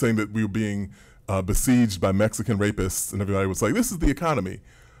saying that we were being besieged by Mexican rapists, and everybody was like, "This is the economy,"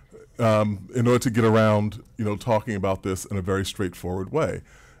 in order to get around, you know, talking about this in a very straightforward way.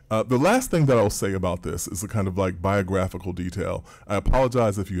 The last thing that I'll say about this is a kind of like biographical detail. I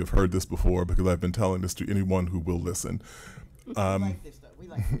apologize if you have heard this before because I've been telling this to anyone who will listen. We like this stuff. We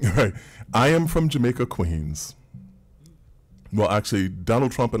like this. Right. I am from Jamaica, Queens. Well, actually,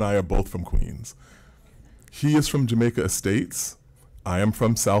 Donald Trump and I are both from Queens. He is from Jamaica Estates. I am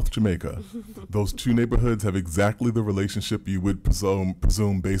from South Jamaica. Those two neighborhoods have exactly the relationship you would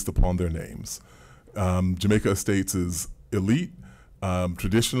presume based upon their names. Jamaica Estates is elite.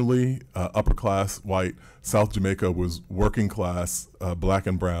 Traditionally, upper class white. South Jamaica was working class, black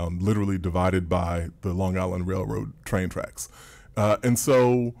and brown, literally divided by the Long Island Railroad train tracks. And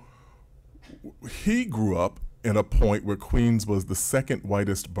so he grew up in a point where Queens was the second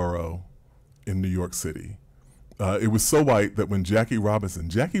whitest borough in New York City. It was so white that when Jackie Robinson,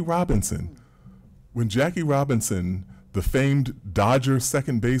 the famed Dodger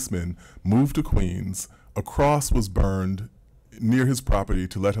second baseman, moved to Queens, a cross was burned near his property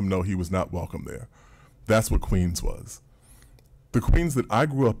to let him know he was not welcome there. That's what Queens was. The Queens that I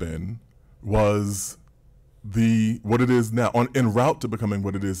grew up in was what it is now, en route to becoming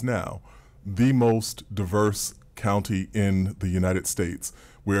what it is now, the most diverse county in the United States,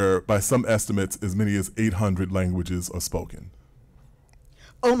 where by some estimates as many as 800 languages are spoken.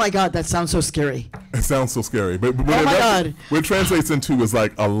 Oh my God, that sounds so scary. It sounds so scary, but God. What it translates into is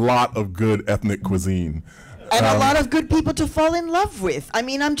like a lot of good ethnic cuisine. And a lot of good people to fall in love with. I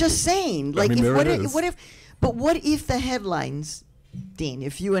mean, I'm just saying. Like, I mean, what if the headlines, Dean,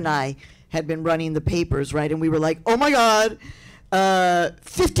 if you and I had been running the papers, right, and we were like, oh my God,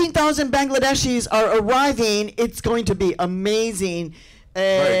 15,000 Bangladeshis are arriving. It's going to be amazing.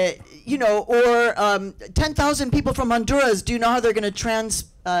 Right. You know, or 10,000 people from Honduras. Do you know how they're going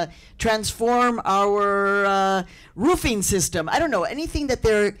to transform our roofing system? I don't know, anything that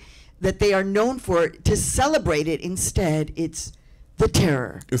they are known for, to celebrate it. Instead, it's the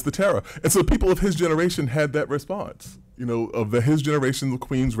terror. It's the terror. And so people of his generation had that response. You know, of his generation, the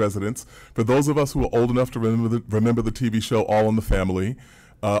Queens residents. For those of us who are old enough to remember the TV show All in the Family,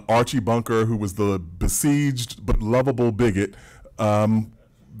 Archie Bunker, who was the besieged but lovable bigot.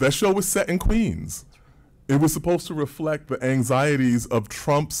 That show was set in Queens. It was supposed to reflect the anxieties of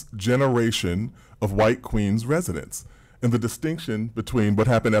Trump's generation of white Queens residents and the distinction between what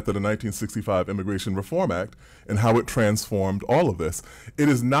happened after the 1965 Immigration Reform Act and how it transformed all of this. It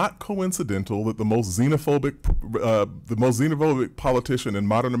is not coincidental that the most xenophobic politician in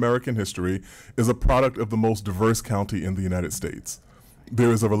modern American history is a product of the most diverse county in the United States.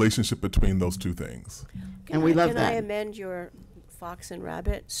 There is a relationship between those two things. And we love Can that. I amend your fox and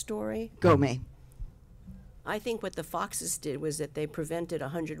rabbit story? Go, May. I think what the foxes did was that they prevented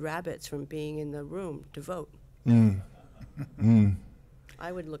 100 rabbits from being in the room to vote.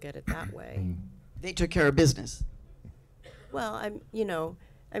 I would look at it that way. They took care of business. Well,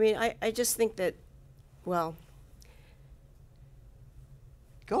 I just think that, well,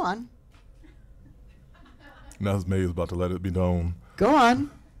 Go on. Now May is about to let it be known. Go on.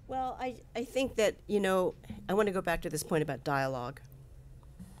 well, I think that, I want to go back to this point about dialogue.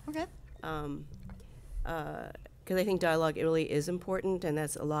 Okay. Because I think dialogue really is important, and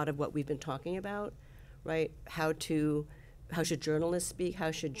that's a lot of what we've been talking about, right? How should journalists speak?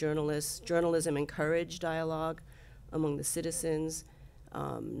 How should journalism encourage dialogue among the citizens,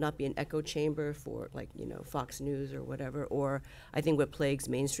 not be an echo chamber for Fox News or whatever. Or I think what plagues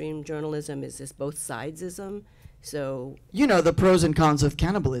mainstream journalism is this both sidesism. So the pros and cons of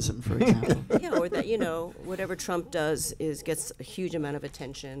cannibalism, for example. yeah, or that whatever Trump does gets a huge amount of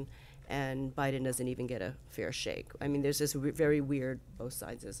attention, and Biden doesn't even get a fair shake. I mean, there's this very weird both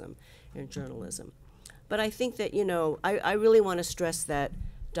sidesism in journalism. But I think that, I really want to stress that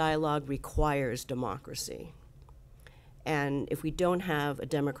dialogue requires democracy. And if we don't have a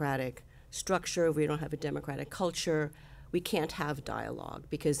democratic structure, if we don't have a democratic culture, we can't have dialogue,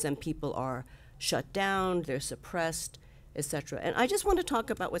 because then people are shut down, they're suppressed, etc. And I just want to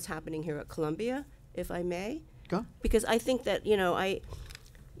talk about what's happening here at Columbia, if I may. Go. Because I think that, I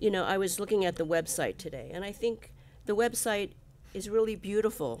was looking at the website today, and I think the website is really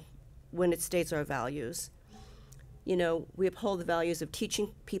beautiful when it states our values. We uphold the values of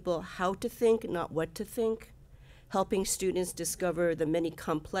teaching people how to think, not what to think, helping students discover the many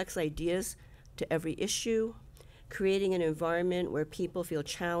complex ideas to every issue, creating an environment where people feel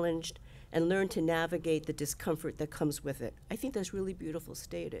challenged and learn to navigate the discomfort that comes with it. I think that's really beautifully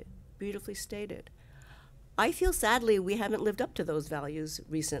stated. I feel sadly we haven't lived up to those values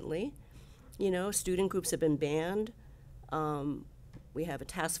recently. Student groups have been banned. We have a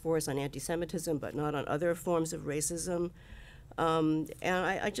task force on anti-Semitism, but not on other forms of racism. And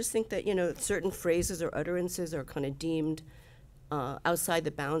I just think that, certain phrases or utterances are kind of deemed outside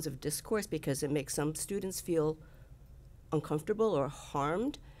the bounds of discourse because it makes some students feel uncomfortable or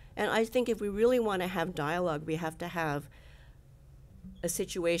harmed. And I think if we really want to have dialogue, we have to have a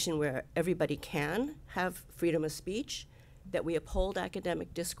situation where everybody can have freedom of speech, that we uphold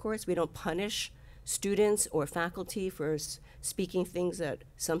academic discourse, we don't punish students or faculty for speaking things that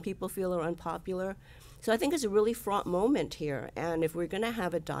some people feel are unpopular. So I think it's a really fraught moment here, and if we're going to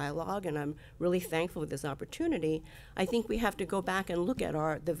have a dialogue, and I'm really thankful for this opportunity, I think we have to go back and look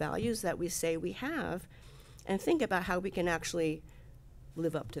at the values that we say we have and think about how we can actually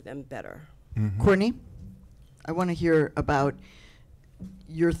live up to them better. Mm-hmm. Courtney, I want to hear about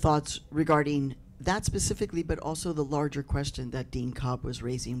your thoughts regarding that specifically, but also the larger question that Dean Cobb was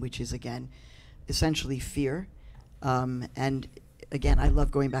raising, which is, again, essentially fear. And again, I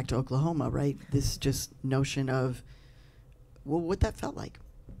love going back to Oklahoma, right? This just notion of, what that felt like.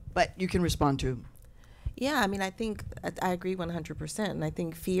 But you can respond to. Yeah, I mean, I think I agree 100%. And I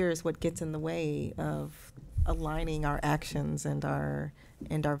think fear is what gets in the way of aligning our actions and our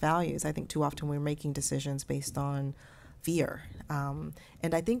values. I think too often we're making decisions based on fear.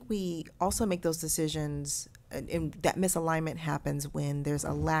 And I think we also make those decisions, and that misalignment happens when there's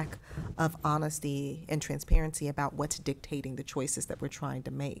a lack of honesty and transparency about what's dictating the choices that we're trying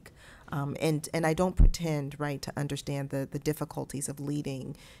to make. And I don't pretend, right, to understand the difficulties of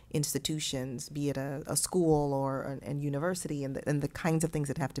leading institutions, be it a school or a university, and the kinds of things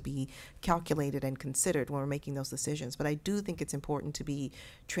that have to be calculated and considered when we're making those decisions. But I do think it's important to be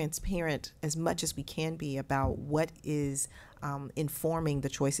transparent as much as we can be about what is informing the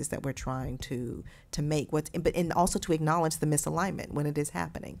choices that we're trying to make, and also to acknowledge the misalignment when it is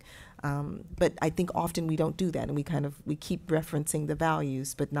happening. But I think often we don't do that, and we keep referencing the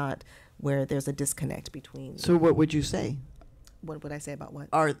values, but not where there's a disconnect between. So what would you say? What would I say about what?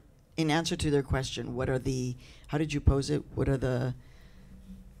 In answer to their question, how did you pose it? What are the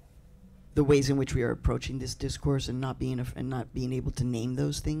ways in which we are approaching this discourse and not being able to name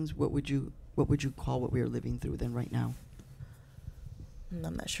those things? What would you call what we are living through then right now?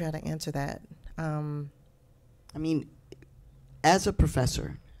 I'm not sure how to answer that. I mean, as a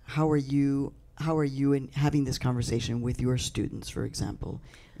professor, how are you in having this conversation with your students, for example,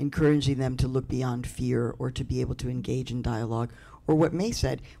 encouraging them to look beyond fear or to be able to engage in dialogue? Or what May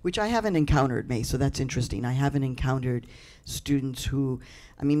said, which I haven't encountered, May, so that's interesting. I haven't encountered students who,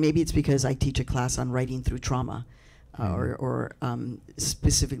 I mean, maybe it's because I teach a class on writing through trauma, or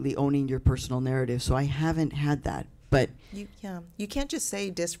specifically owning your personal narrative, so I haven't had that. But you can't just say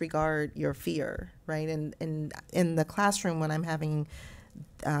disregard your fear, right? And in the classroom, when I'm having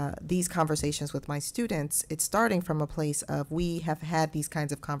these conversations with my students, it's starting from a place of we have had these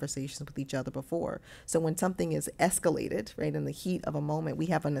kinds of conversations with each other before. So when something is escalated, right, in the heat of a moment, we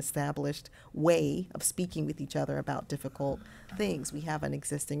have an established way of speaking with each other about difficult things. We have an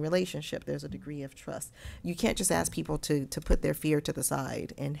existing relationship. There's a degree of trust. You can't just ask people to put their fear to the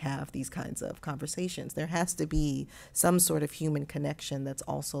side and have these kinds of conversations. There has to be some sort of human connection that's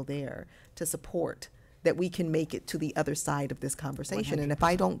also there to support that we can make it to the other side of this conversation. 100%. And if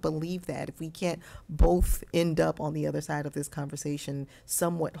I don't believe that, if we can't both end up on the other side of this conversation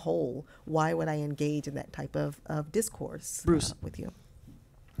somewhat whole, why would I engage in that type of discourse Bruce. With you?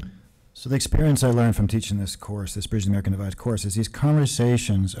 So the experience I learned from teaching this course, this Bridging the American Divide course, is these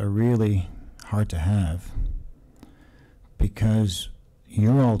conversations are really hard to have because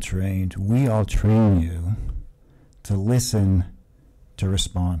you're all trained, we all train you to listen, to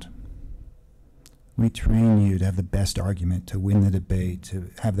respond. We train you to have the best argument, to win the debate,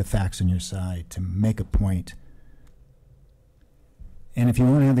 to have the facts on your side, to make a point. And if you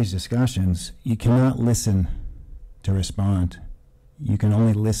want to have these discussions, you cannot listen to respond. You can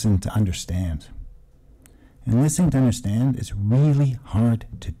only listen to understand. And listening to understand is really hard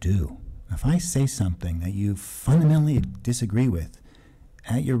to do. If I say something that you fundamentally disagree with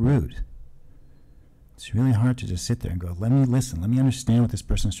at your root, it's really hard to just sit there and go, let me listen, let me understand what this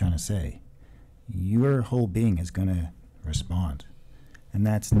person's trying to say. Your whole being is going to respond, and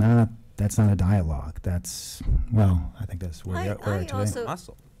that's not a dialogue. That's, well, I think that's where we're at today.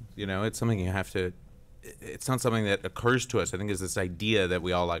 Muscle. You know, it's something you have to. It's not something that occurs to us. I think it's this idea that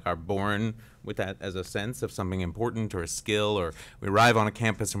we all like are born with that as a sense of something important or a skill, or we arrive on a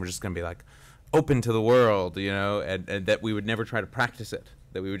campus and we're just going to be like open to the world, you know, and that we would never try to practice it,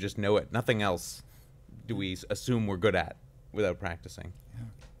 that we would just know it. Nothing else do we assume we're good at without practicing. Yeah.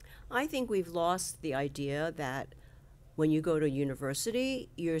 I think we've lost the idea that when you go to university,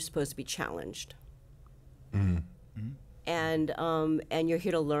 you're supposed to be challenged. Mm-hmm. And you're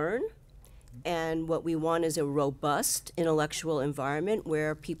here to learn. And what we want is a robust intellectual environment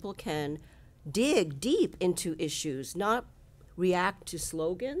where people can dig deep into issues, not react to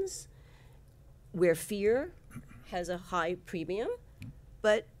slogans, where fear has a high premium,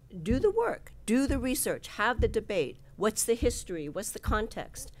 but do the work, do the research, have the debate. What's the history? What's the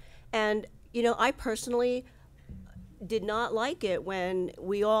context? And, you know, I personally did not like it when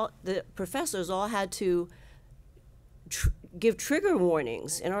the professors all had to give trigger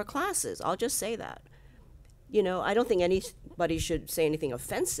warnings in our classes. I'll just say that. You know, I don't think anybody should say anything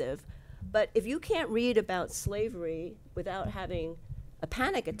offensive, but if you can't read about slavery without having a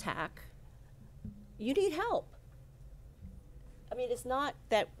panic attack, you need help. I mean, it's not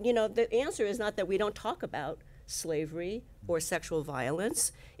that, you know, the answer is not that we don't talk about slavery or sexual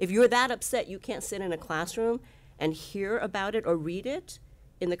violence. If you're that upset you can't sit in a classroom and hear about it or read it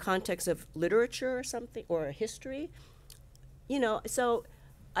in the context of literature or something, or a history, you know, so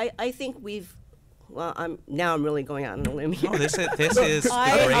I think I'm really going out on a limb here. No, this is a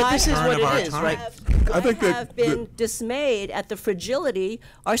great turn of our time. I have been dismayed at the fragility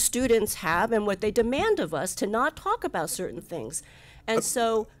our students have and what they demand of us to not talk about certain things. And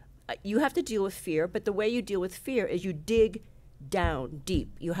so you have to deal with fear, but the way you deal with fear is you dig down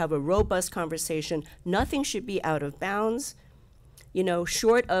deep. You have a robust conversation. Nothing should be out of bounds. You know,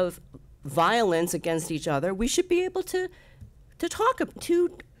 short of violence against each other, we should be able to talk,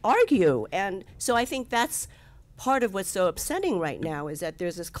 to argue. And so I think that's part of what's so upsetting right now, is that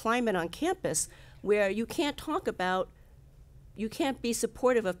there's this climate on campus where you can't be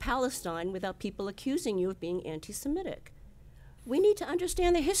supportive of Palestine without people accusing you of being anti-Semitic. We need to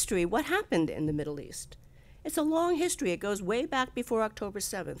understand the history, what happened in the Middle East. It's a long history. It goes way back before October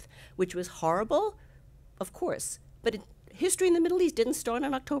 7th, which was horrible, of course, but history in the Middle East didn't start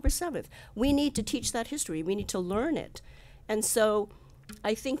on October 7th. We need to teach that history. We need to learn it. And so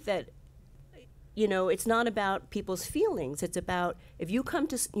I think that, you know, it's not about people's feelings. It's about, if you come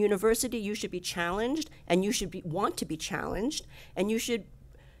to university, you should be challenged, and you should want to be challenged, and you should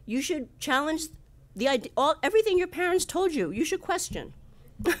challenge the idea, everything your parents told you. You should question.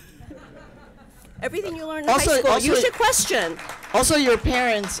 Everything you learned in high school, you should question. Also, your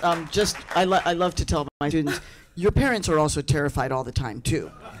parents, I love to tell my students, your parents are also terrified all the time, too.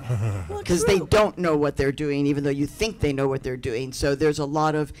 Because they don't know what they're doing, even though you think they know what they're doing. So there's a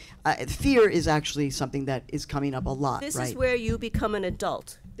lot of, fear is actually something that is coming up a lot, This right? is where you become an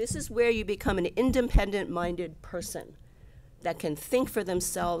adult. This is where you become an independent-minded person that can think for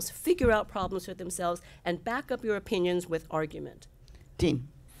themselves, figure out problems for themselves, and back up your opinions with argument. Dean.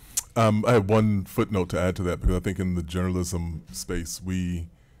 I have one footnote to add to that, because I think in the journalism space, we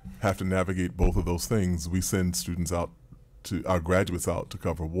have to navigate both of those things. We send students out our graduates out to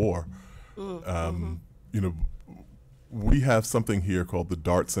cover war. You know, we have something here called the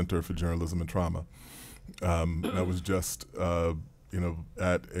Dart Center for Journalism and Trauma. And I was just, you know,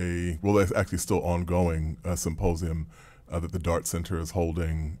 at it's actually still ongoing symposium that the Dart Center is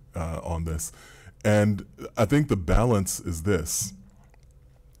holding on this. And I think the balance is this.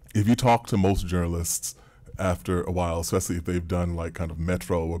 If you talk to most journalists after a while, especially if they've done like kind of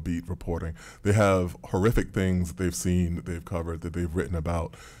metro or beat reporting, they have horrific things that they've seen, that they've covered, that they've written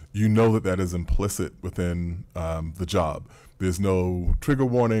about. You know that is implicit within the job. There's no trigger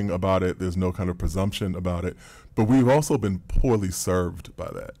warning about it. There's no kind of presumption about it. But we've also been poorly served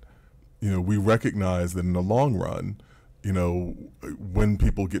by that. You know, we recognize that in the long run, you know, when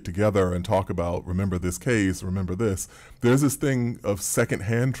people get together and talk about, remember this case, remember this, there's this thing of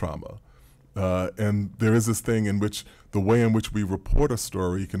secondhand trauma. And there is this thing in which the way in which we report a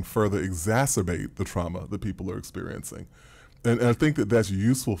story can further exacerbate the trauma that people are experiencing. And I think that that's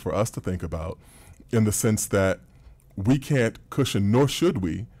useful for us to think about, in the sense that we can't cushion, nor should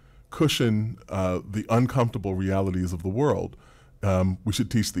we, cushion the uncomfortable realities of the world. We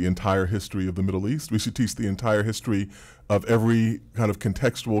should teach the entire history of the Middle East. We should teach the entire history of every kind of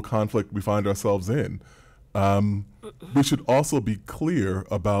contextual conflict we find ourselves in. We should also be clear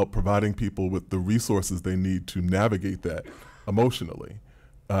about providing people with the resources they need to navigate that emotionally.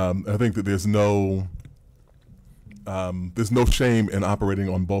 I think that there's no shame in operating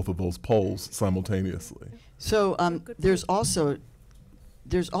on both of those poles simultaneously. So there's also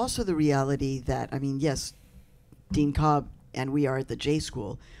the reality that, I mean, yes, Dean Cobb and we are at the J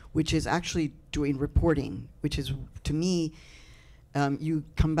School, which is actually doing reporting, which is, to me, you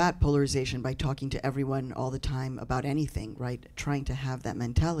combat polarization by talking to everyone all the time about anything, right? Trying to have that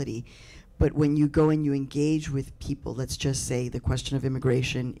mentality. But when you go and you engage with people, let's just say the question of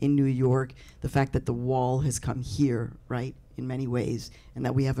immigration in New York, the fact that the wall has come here, right, in many ways, and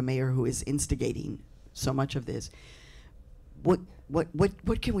that we have a mayor who is instigating so much of this. What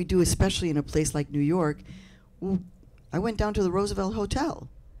can we do, especially in a place like New York? Well, I went down to the Roosevelt Hotel,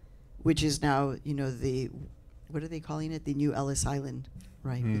 which is now, you know, what are they calling it? The new Ellis Island,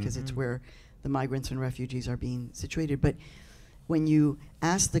 right? Mm-hmm. Because it's where the migrants and refugees are being situated. But when you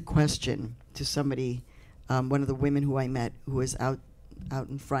ask the question to somebody, one of the women who I met, who was out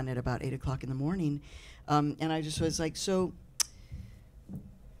in front at about 8 o'clock in the morning, and I just was like, so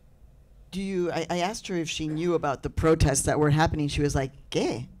I asked her if she knew about the protests that were happening. She was like,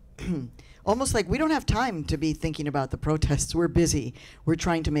 ¿qué? Almost like, we don't have time to be thinking about the protests. We're busy. We're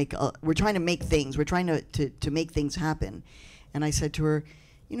trying to make things. We're trying to make things happen. And I said to her,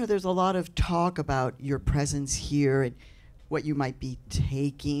 you know, there's a lot of talk about your presence here and what you might be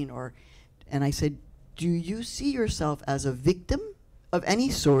taking, and I said, do you see yourself as a victim of any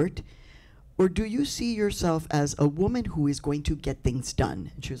sort, or do you see yourself as a woman who is going to get things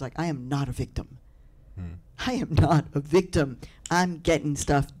done? And she was like, I am not a victim. I am not a victim. I'm getting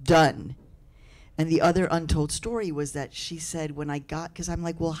stuff done. And the other untold story was that she said, when I got, because I'm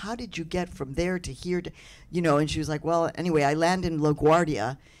like, well, how did you get from there to here to, you know, and she was like, well, anyway, I land in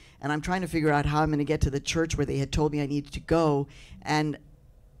LaGuardia, and I'm trying to figure out how I'm going to get to the church where they had told me I needed to go. And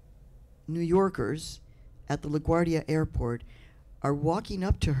New Yorkers at the LaGuardia airport are walking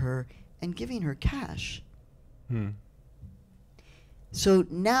up to her and giving her cash. So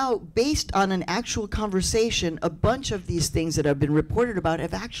now, based on an actual conversation, a bunch of these things that have been reported about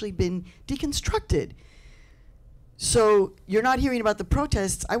have actually been deconstructed. So you're not hearing about the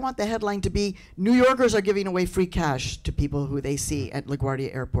protests. I want the headline to be, New Yorkers are giving away free cash to people who they see at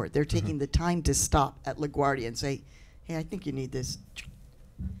LaGuardia Airport. They're taking the time to stop at LaGuardia and say, hey, I think you need this.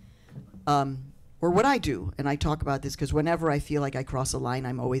 Or what I do, and I talk about this because whenever I feel like I cross a line,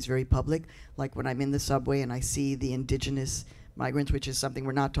 I'm always very public. Like when I'm in the subway and I see the indigenous migrants, which is something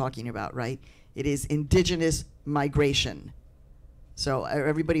we're not talking about, right? It is indigenous migration. So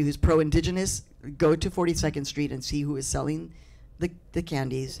everybody who's pro-indigenous, go to 42nd Street and see who is selling the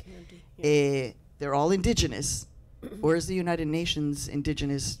candies. They're all indigenous. Or is the United Nations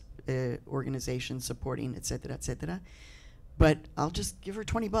indigenous organization supporting, et cetera, et cetera. But I'll just give her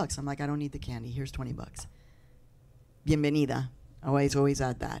 $20. I'm like, I don't need the candy. Here's $20. Bienvenida. Always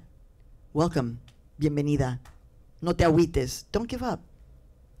add that. Welcome. Bienvenida. No te agüites. Don't give up.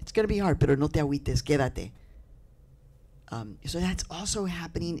 It's going to be hard, pero no te agüites. Quédate. So that's also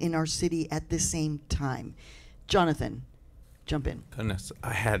happening in our city at the same time. Jonathan, jump in. Goodness,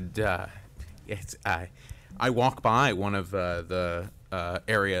 I had, I walk by one of the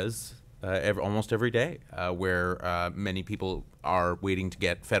areas almost every day where many people are waiting to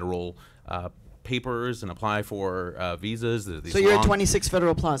get federal papers and apply for visas. So you're at 26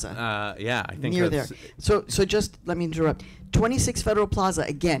 Federal Plaza. Yeah, I think near there. that's So just let me interrupt. 26 Federal Plaza,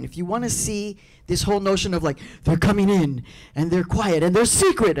 again, if you want to see this whole notion of like, they're coming in, and they're quiet, and they're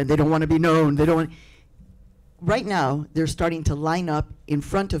secret, and they don't want to be known, they don't want... Right now, they're starting to line up in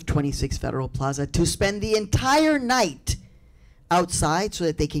front of 26 Federal Plaza to spend the entire night outside so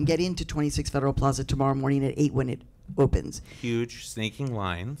that they can get into 26 Federal Plaza tomorrow morning at 8 when it opens. huge snaking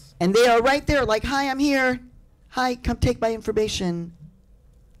lines. And they are right there like, hi, I'm here. Hi, come take my information.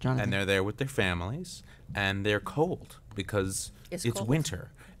 Jonathan. And they're there with their families, and they're cold because It's it's cold.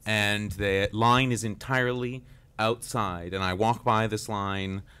 winter. And the line is entirely outside. And I walk by this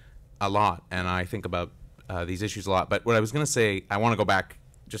line a lot, and I think about these issues a lot. But what I was going to say, I want to go back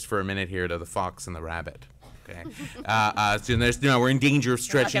just for a minute here to the fox and the rabbit. Okay. So there's, we're in danger of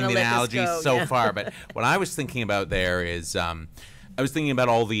stretching gonna the let this analogy go, so yeah. far. But what I was thinking about there is, I was thinking about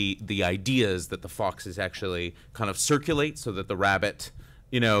all the ideas that the foxes actually kind of circulate, so that the rabbit,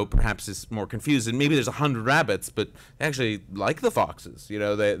 perhaps is more confused. And maybe there's 100 rabbits, but they actually like the foxes.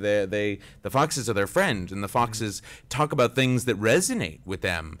 The foxes are their friend, and the foxes talk about things that resonate with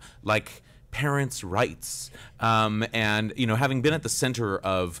them, like parents' rights. And having been at the center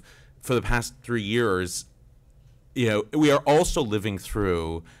of, for the past 3 years, we are also living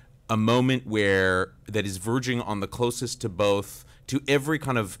through a moment that is verging on the closest to every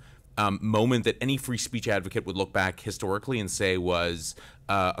kind of moment that any free speech advocate would look back historically and say was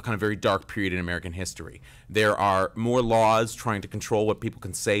a kind of very dark period in American history. There are more laws trying to control what people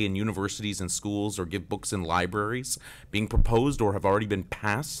can say in universities and schools or give books in libraries being proposed or have already been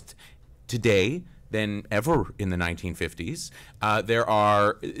passed today than ever in the 1950s. There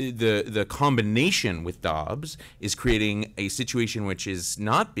are the combination with Dobbs is creating a situation which is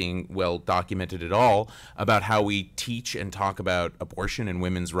not being well documented at all about how we teach and talk about abortion and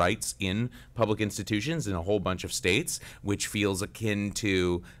women's rights in public institutions in a whole bunch of states, which feels akin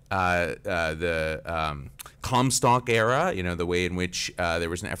to the Comstock era, the way in which there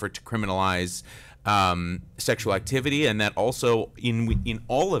was an effort to criminalize sexual activity, and that also in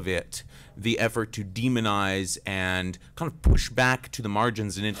all of it, the effort to demonize and kind of push back to the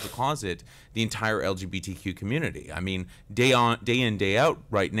margins and into the closet the entire LGBTQ community. I mean, day in, day out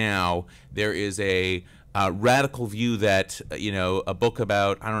right now, there is a radical view that, a book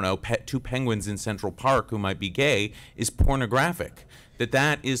about, two penguins in Central Park who might be gay is pornographic.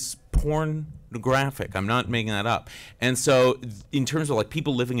 That is pornographic. I'm not making that up. And so in terms of like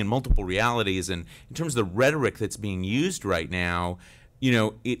people living in multiple realities, and in terms of the rhetoric that's being used right now,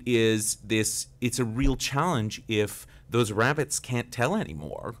 it's a real challenge if those rabbits can't tell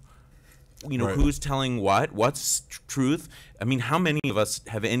anymore. Right. Who's telling what's truth? I mean, how many of us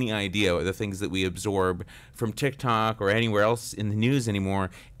have any idea the things that we absorb from TikTok or anywhere else in the news anymore?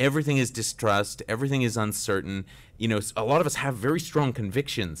 Everything is distrust. Everything is uncertain. A lot of us have very strong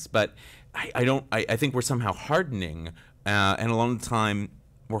convictions, but I think we're somehow hardening, and a lot of the time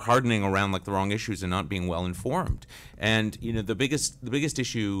we're hardening around like the wrong issues and not being well informed. And the biggest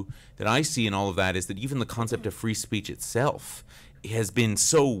issue that I see in all of that is that even the concept of free speech itself has been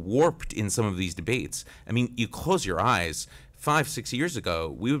so warped in some of these debates. I mean, you close your eyes. 5-6 years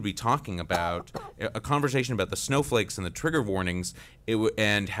ago, we would be talking about a conversation about the snowflakes and the trigger warnings,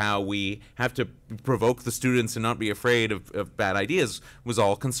 and how we have to provoke the students and not be afraid of bad ideas was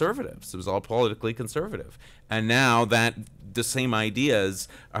all conservatives. It was all politically conservative. And now that the same ideas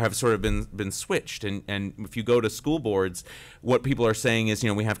have sort of been switched. And if you go to school boards, what people are saying is,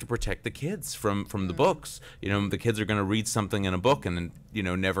 we have to protect the kids from the books. The kids are going to read something in a book and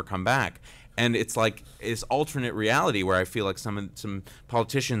then, never come back. And it's like this alternate reality where I feel like some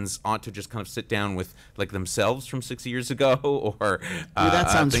politicians ought to just kind of sit down with like themselves from 6 years ago, or that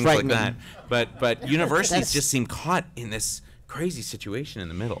sounds things frightening. like that. But universities just seem caught in this crazy situation in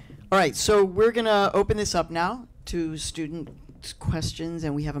the middle. All right, so we're going to open this up now to student questions,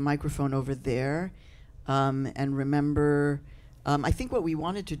 and we have a microphone over there. And remember, I think what we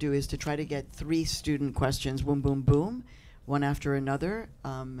wanted to do is to try to get 3 student questions, boom, boom, boom, one after another,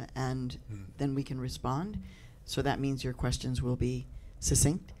 and then we can respond. So that means your questions will be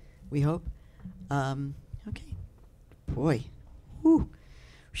succinct, we hope. Okay. Boy. Whew.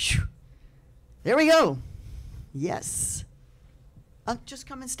 There we go. Yes. Just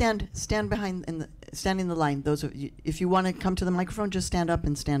come and stand behind stand in the line. Those of you, if you want to come to the microphone, just stand up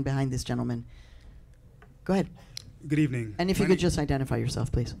and stand behind this gentleman. Go ahead. Good evening. And if you could just identify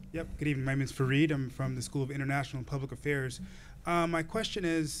yourself, please. Yep, good evening. My name is Fareed. I'm from the School of International and Public Affairs. My question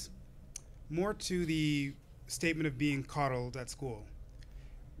is more to the statement of being coddled at school.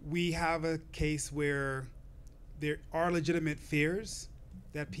 We have a case where there are legitimate fears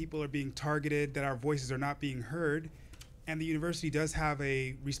that people are being targeted, that our voices are not being heard, and the university does have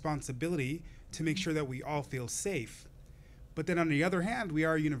a responsibility to make sure that we all feel safe. But then on the other hand, we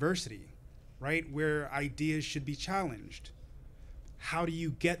are a university, right, where ideas should be challenged. How do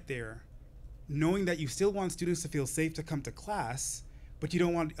you get there, knowing that you still want students to feel safe to come to class, but you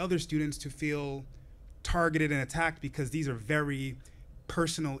don't want other students to feel targeted and attacked because these are very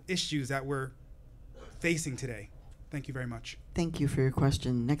personal issues that we're facing today? Thank you very much. Thank you for your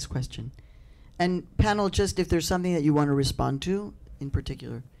question. Next question. And panel, just if there's something that you want to respond to in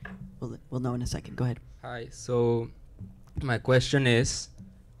particular, we'll know in a second. Go ahead. Hi. So my question is,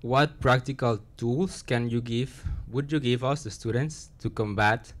 what practical tools would you give us, the students, to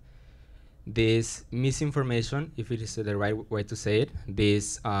combat this misinformation, if it is the right way to say it,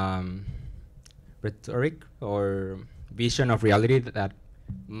 this rhetoric or vision of reality that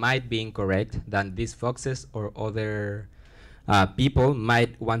might be incorrect, that these foxes or other people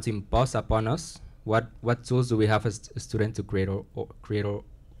might want to impose upon us? What tools do we have as a student to create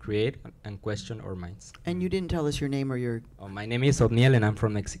and question our minds? And you didn't tell us your name or your... Oh, my name is Otniel and I'm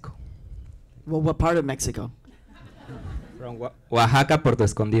from Mexico. Well, what part of Mexico? From Oaxaca, Puerto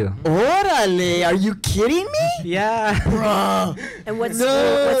Escondido. Órale, are you kidding me? Yeah. Bruh. And what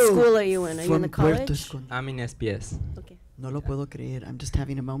No. school are you in? Are you in the From Puerto college? Escondido. I'm in SPS. Okay. No lo puedo creer. I'm just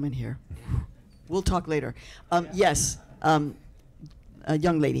having a moment here. We'll talk later. Yes. A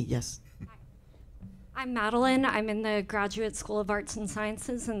young lady, yes. I'm Madeline. I'm in the Graduate School of Arts and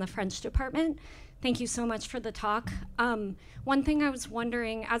Sciences in the French department. Thank you so much for the talk. One thing I was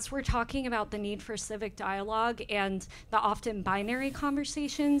wondering, as we're talking about the need for civic dialogue and the often binary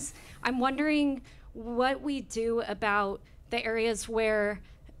conversations, I'm wondering what we do about the areas where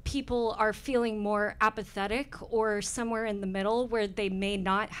people are feeling more apathetic or somewhere in the middle where they may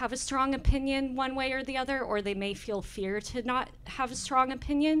not have a strong opinion one way or the other, or they may feel fear to not have a strong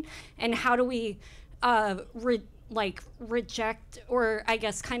opinion. And how do we reject, or I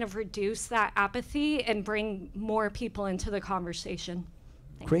guess kind of reduce that apathy and bring more people into the conversation?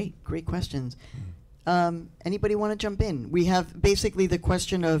 Great questions. Anybody want to jump in? We have basically the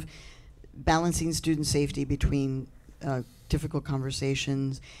question of balancing student safety between difficult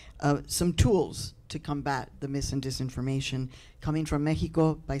conversations, some tools to combat the mis and disinformation. Coming from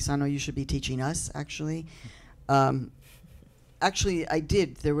Mexico, Paisano, you should be teaching us, actually. Actually, I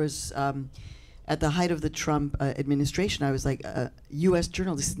did. There was, at the height of the Trump administration, I was like, U.S.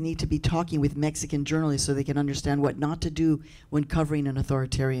 journalists need to be talking with Mexican journalists so they can understand what not to do when covering an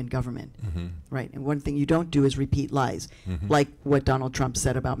authoritarian government. Mm-hmm. Right, and one thing you don't do is repeat lies, like what Donald Trump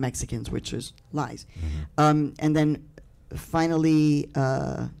said about Mexicans, which is lies. And then finally,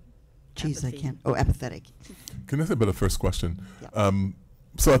 apathetic. Can I say about the first question? Yeah.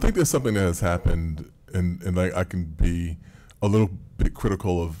 So I think there's something that has happened, and I can be a little bit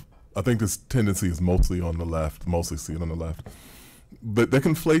critical of. I think this tendency is mostly on the left, mostly seen on the left. But the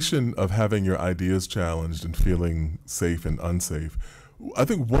conflation of having your ideas challenged and feeling safe and unsafe, I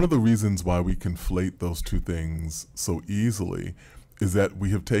think one of the reasons why we conflate those two things so easily is that we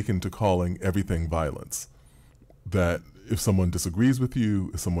have taken to calling everything violence. That if someone disagrees with you,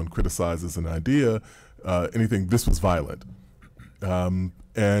 if someone criticizes an idea, anything, this was violent.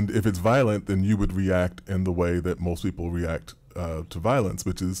 And if it's violent, then you would react in the way that most people react to violence,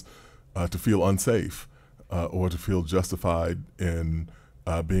 which is to feel unsafe or to feel justified in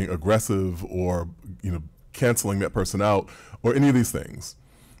being aggressive or canceling that person out or any of these things.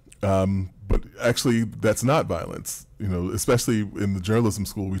 But actually, that's not violence. Especially in the journalism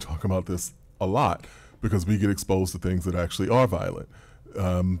school, we talk about this a lot because we get exposed to things that actually are violent.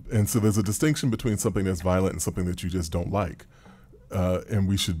 And so there's a distinction between something that's violent and something that you just don't like. And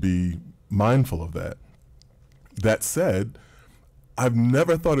we should be mindful of that. That said, I've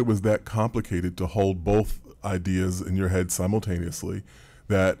never thought it was that complicated to hold both ideas in your head simultaneously.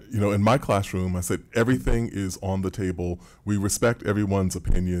 That, in my classroom, I said, everything is on the table. We respect everyone's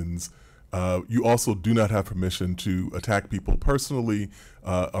opinions. You also do not have permission to attack people personally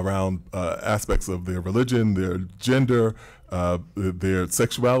around aspects of their religion, their gender, their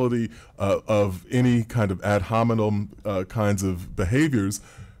sexuality, of any kind of ad hominem kinds of behaviors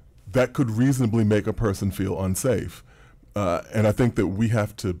that could reasonably make a person feel unsafe. And I think that we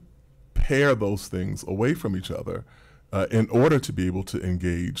have to pare those things away from each other in order to be able to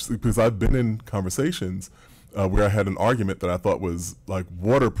engage. Because I've been in conversations where I had an argument that I thought was like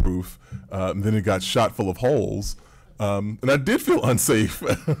waterproof, and then it got shot full of holes. And I did feel unsafe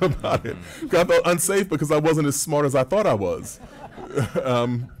about it. I felt unsafe because I wasn't as smart as I thought I was.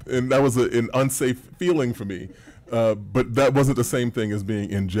 And that was an unsafe feeling for me. But that wasn't the same thing as being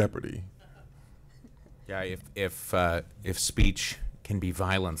in jeopardy. Yeah, if speech can be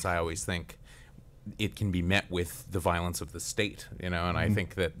violence, I always think it can be met with the violence of the state, and I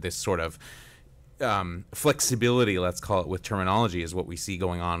think that this sort of flexibility, let's call it, with terminology is what we see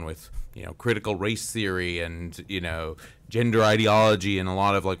going on with, critical race theory and, gender ideology and a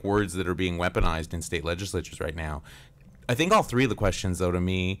lot of like words that are being weaponized in state legislatures right now. I think all three of the questions, though, to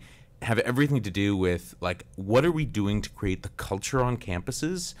me, have everything to do with like, what are we doing to create the culture on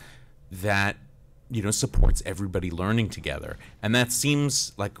campuses that supports everybody learning together? And that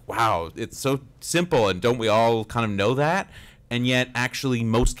seems like, wow, it's so simple, and don't we all kind of know that? And yet, actually,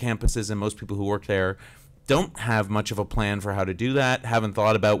 most campuses and most people who work there don't have much of a plan for how to do that, haven't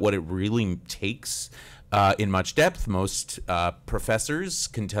thought about what it really takes in much depth. Most professors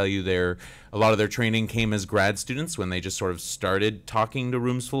can tell you a lot of their training came as grad students when they just sort of started talking to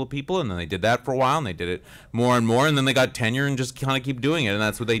rooms full of people, and then they did that for a while, and they did it more and more, and then they got tenure and just kind of keep doing it, and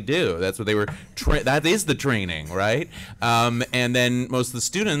that's what they do. That's what they were. That is the training, right? And then most of the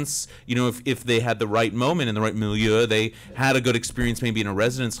students, if they had the right moment in the right milieu, they had a good experience maybe in a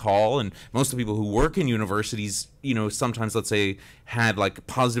residence hall, and most of the people who work in universities, sometimes, let's say, had like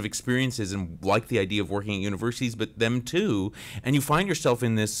positive experiences and liked the idea of working at universities, but them too. And you find yourself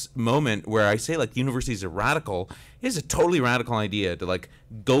in this moment where I say like universities are radical. It is a totally radical idea to like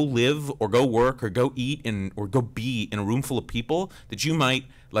go live or go work or go eat or go be in a room full of people that you might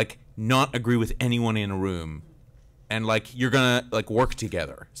like not agree with anyone in a room. And like you're gonna like work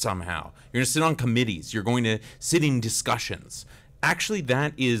together somehow. You're gonna sit on committees. You're going to sit in discussions. Actually,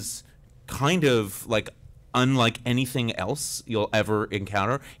 that is kind of like unlike anything else you'll ever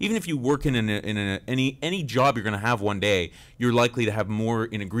encounter. Even if you work in any job you're going to have one day, you're likely to have more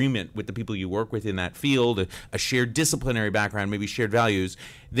in agreement with the people you work with in that field, a shared disciplinary background, maybe shared values,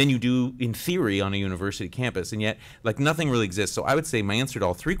 than you do in theory on a university campus. And yet, like, nothing really exists. So I would say my answer to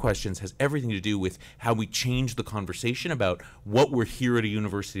all three questions has everything to do with how we change the conversation about what we're here at a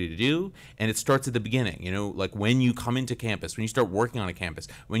university to do. And it starts at the beginning, like when you come into campus, when you start working on a campus,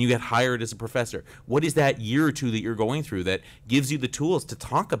 when you get hired as a professor, what is that year or two that you're going through that gives you the tools to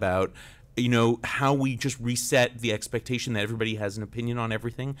talk about how we just reset the expectation that everybody has an opinion on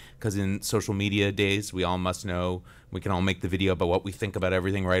everything? Because in social media days, we all must know, we can all make the video about what we think about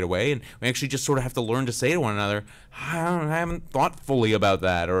everything right away, and we actually just sort of have to learn to say to one another, I haven't thought fully about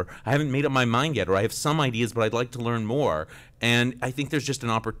that, or I haven't made up my mind yet, or I have some ideas, but I'd like to learn more. And I think there's just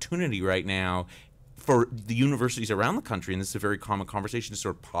an opportunity right now for the universities around the country, and this is a very common conversation, to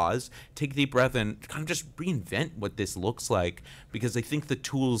sort of pause, take a deep breath, and kind of just reinvent what this looks like, because I think the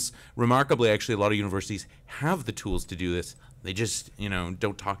tools, remarkably, actually, a lot of universities have the tools to do this. They just,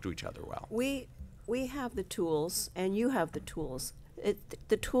 don't talk to each other well. We have the tools, and you have the tools.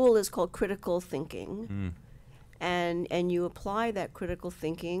 The tool is called critical thinking, and you apply that critical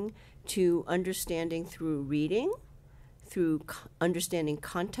thinking to understanding through reading, through understanding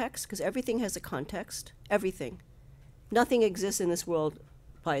context, because everything has a context. Everything. Nothing exists in this world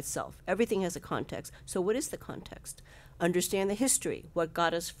by itself. Everything has a context. So what is the context? Understand the history, what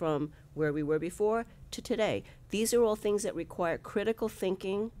got us from where we were before to today. These are all things that require critical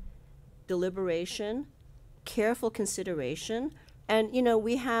thinking, deliberation, careful consideration. And,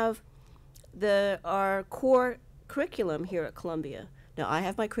 we have our core curriculum here at Columbia. Now, I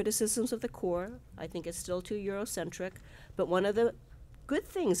have my criticisms of the core. I think it's still too Eurocentric. But one of the good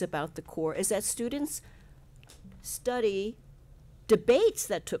things about the core is that students study debates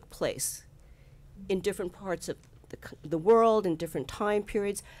that took place in different parts of the world, in different time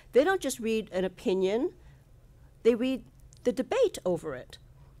periods. They don't just read an opinion. They read the debate over it.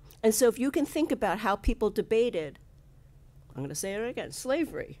 And so if you can think about how people debated, I'm going to say it again,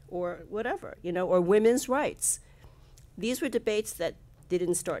 slavery or whatever, or women's rights. These were debates that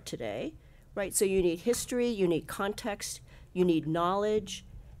didn't start today, right? So you need history, you need context, you need knowledge,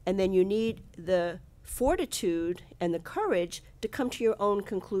 and then you need the fortitude and the courage to come to your own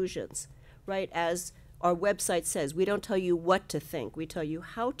conclusions, right? As our website says, we don't tell you what to think, we tell you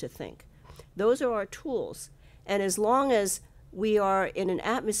how to think. Those are our tools. And as long as we are in an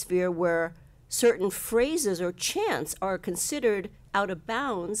atmosphere where certain phrases or chants are considered out of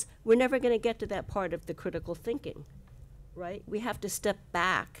bounds, we're never going to get to that part of the critical thinking, right? We have to step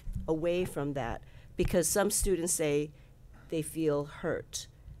back away from that, because some students say they feel hurt.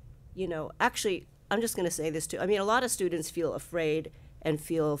 Actually, I'm just going to say this too. I mean, a lot of students feel afraid and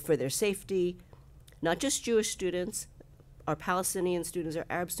feel for their safety. Not just Jewish students, our Palestinian students, our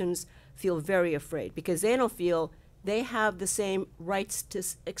Arab students feel very afraid because they don't feel they have the same rights to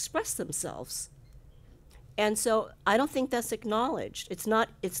express themselves. And so I don't think that's acknowledged.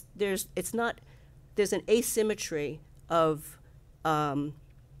 There's an asymmetry of, I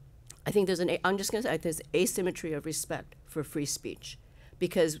think I'm just going to say there's asymmetry of respect for free speech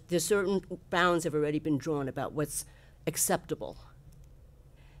because there's certain bounds have already been drawn about what's acceptable.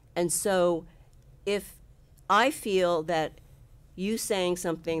 And so if I feel that you saying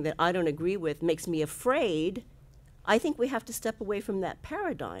something that I don't agree with makes me afraid, I think we have to step away from that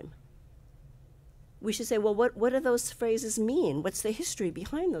paradigm. We should say, well, what do those phrases mean? What's the history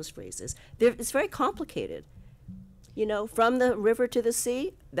behind those phrases? It's very complicated. You know, from the river to the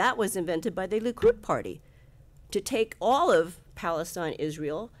sea, that was invented by the Likud party to take all of Palestine,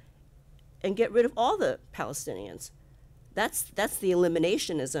 Israel, and get rid of all the Palestinians. That's the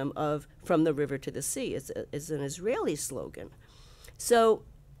eliminationism of from the river to the sea. It's an Israeli slogan. So,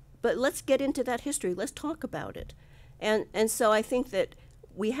 but let's get into that history. Let's talk about it. And so I think that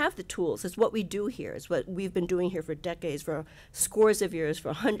we have the tools. It's what we do here. It's what we've been doing here for decades, for scores of years,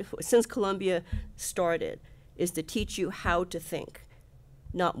 since Columbia started, is to teach you how to think,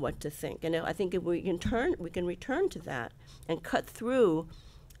 not what to think. And I think if we can return to that and cut through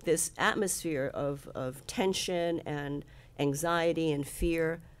this atmosphere of tension and anxiety and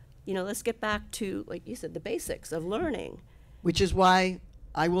fear. You know, let's get back to, like you said, the basics of learning. Which is why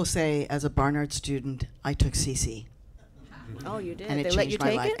I will say, as a Barnard student, I took CC. Oh, you did? And it They let you changed my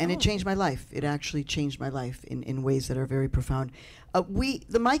take life. it? And Oh. it changed my life. It actually changed my life in ways that are very profound.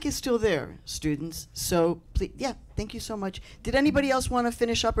 The mic is still there, students. So, please, yeah, thank you so much. Did anybody else want to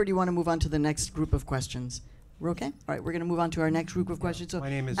finish up, or do you want to move on to the next group of questions? We're okay? All right, we're going to move on to our next group of questions. So My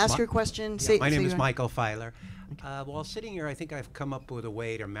name is ask Mi- your question. Yeah, my name say is your- Michael Filer. While sitting here, I think I've come up with a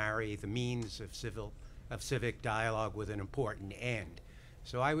way to marry the means of civic dialogue with an important end.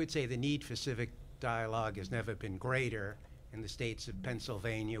 So I would say the need for civic dialogue has never been greater in the states of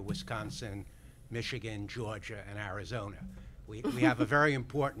Pennsylvania, Wisconsin, Michigan, Georgia, and Arizona. We have a very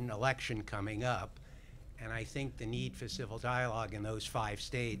important election coming up, and I think the need for civil dialogue in those 5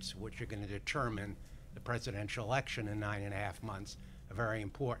 states, which are going to determine the presidential election in 9.5 months, are very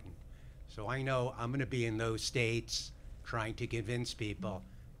important. So I know I'm going to be in those states trying to convince people,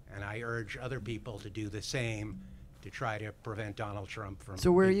 and I urge other people to do the same to try to prevent Donald Trump from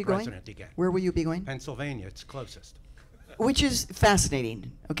So where are being you going? president again. Where will you be going? Pennsylvania, it's closest. Which is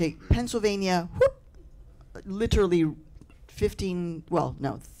fascinating. Okay, Pennsylvania, whoop, literally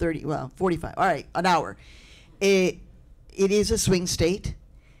 45. All right, an hour. It is a swing state.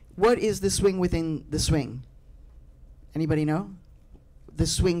 What is the swing within the swing? Anybody know? The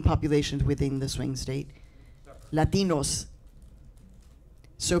swing populations within the swing state? Latinos.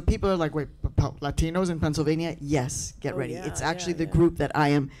 So people are like, wait, Latinos in Pennsylvania? Yes, get Oh, ready. yeah, It's actually yeah, the yeah. group that I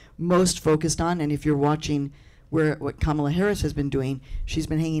am most focused on. And if you're watching what Kamala Harris has been doing, she's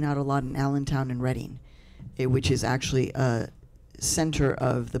been hanging out a lot in Allentown and Reading, which is actually a center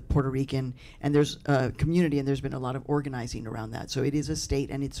of the Puerto Rican, and there's a community, and there's been a lot of organizing around that. So it is a state,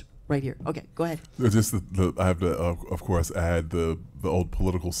 and it's right here. Okay, go ahead. Just I have to, of course, add the old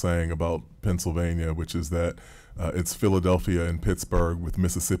political saying about Pennsylvania, which is that it's Philadelphia and Pittsburgh with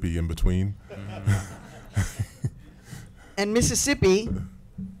Mississippi in between. And Mississippi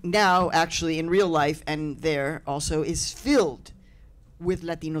now, actually, in real life, and there also, is filled with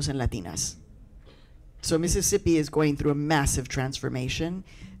Latinos and Latinas. So Mississippi is going through a massive transformation.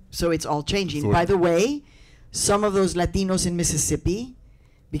 So it's all changing. So By the way, some of those Latinos in Mississippi,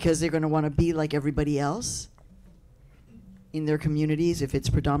 because they're going to want to be like everybody else in their communities, if it's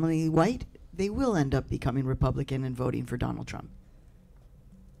predominantly white, they will end up becoming Republican and voting for Donald Trump.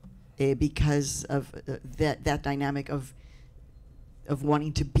 Because of that dynamic of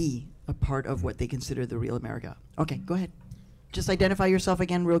wanting to be a part of what they consider the real America. Okay, go ahead. Just identify yourself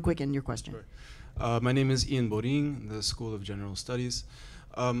again real quick and your question. Sure. My name is Ian Boding, the School of General Studies.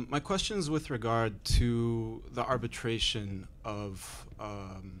 My question is with regard to the arbitration of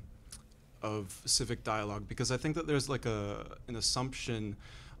civic dialogue, because I think that there's like an assumption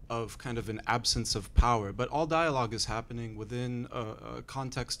of kind of an absence of power, but all dialogue is happening within a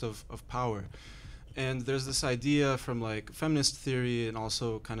context of power. And there's this idea from like feminist theory, and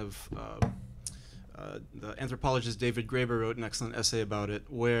also kind of the anthropologist David Graeber wrote an excellent essay about it,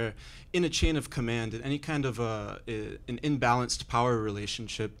 where in a chain of command, in any kind of an imbalanced power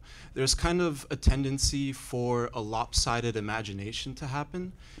relationship, there's kind of a tendency for a lopsided imagination to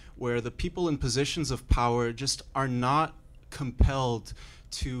happen, where the people in positions of power just are not compelled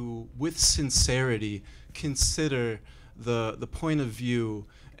to, with sincerity, consider the point of view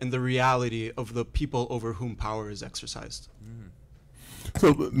and the reality of the people over whom power is exercised.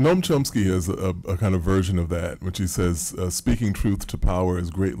 So Noam Chomsky has a kind of version of that, which he says, speaking truth to power is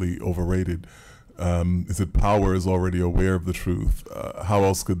greatly overrated. Is that power is already aware of the truth. How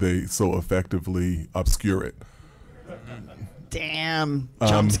else could they so effectively obscure it? Damn,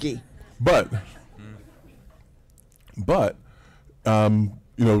 Chomsky. But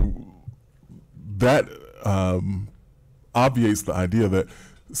you know, that obviates the idea that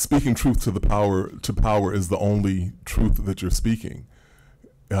speaking truth to power is the only truth that you're speaking.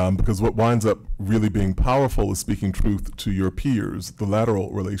 Because what winds up really being powerful is speaking truth to your peers, the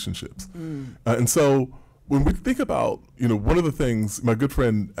lateral relationships. And so when we think about, you know, one of the things, my good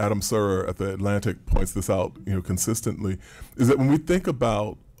friend Adam Serrer at the Atlantic points this out, you know, consistently, is that when we think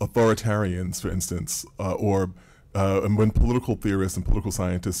about authoritarians, for instance, and when political theorists and political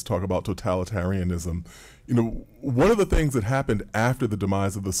scientists talk about totalitarianism, you know, one of the things that happened after the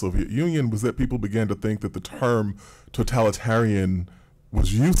demise of the Soviet Union was that people began to think that the term totalitarian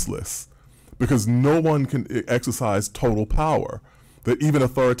was useless because no one can exercise total power, that even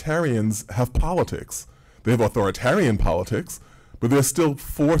authoritarians have politics. They have authoritarian politics, but there's still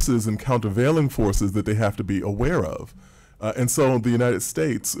forces and countervailing forces that they have to be aware of. And so in the United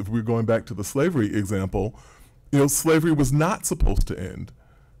States, if we're going back to the slavery example, you know, slavery was not supposed to end.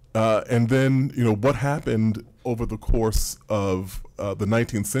 And then, you know, what happened over the course of the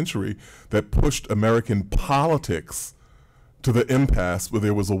 19th century that pushed American politics to the impasse where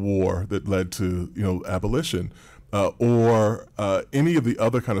there was a war that led to, you know, abolition, or any of the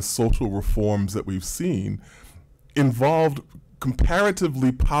other kind of social reforms that we've seen involved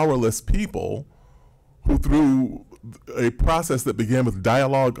comparatively powerless people who, through a process that began with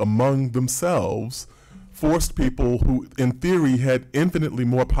dialogue among themselves, forced people who, in theory, had infinitely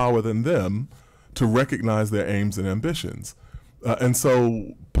more power than them to recognize their aims and ambitions. And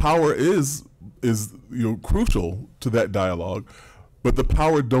so power is you know, crucial to that dialogue, but the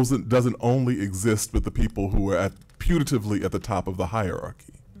power doesn't only exist with the people who are putatively at the top of the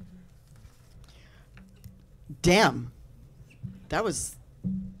hierarchy. Damn, that was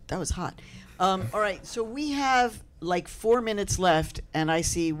hot. All right, so we have like 4 minutes left, and I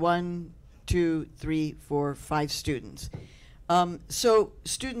see 1, 2, 3, 4, 5 students. So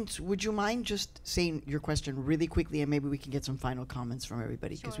students, would you mind just saying your question really quickly, and maybe we can get some final comments from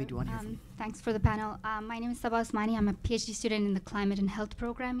everybody, because we do want to hear from you. Thanks for the panel. My name is Sabah Osmani. I'm a PhD student in the Climate and Health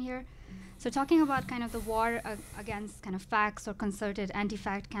program here. So talking about kind of the war against kind of facts or concerted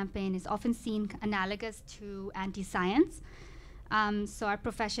anti-fact campaign is often seen analogous to anti-science. So our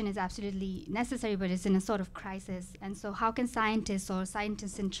profession is absolutely necessary, but it's in a sort of crisis. And so how can scientists or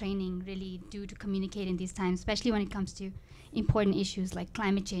scientists in training really do to communicate in these times, especially when it comes to important issues like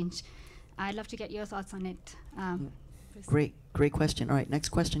climate change? I'd love to get your thoughts on it. Great question. All right, next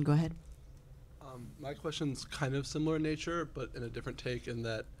question, go ahead. My question's kind of similar in nature, but in a different take, in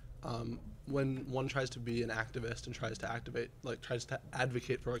that when one tries to be an activist and tries to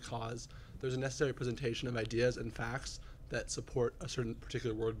advocate for a cause, there's a necessary presentation of ideas and facts that support a certain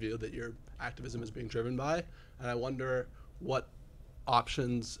particular worldview that your activism is being driven by. And I wonder what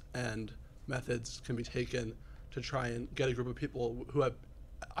options and methods can be taken to try and get a group of people who have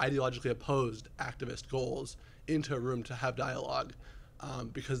ideologically opposed activist goals into a room to have dialogue,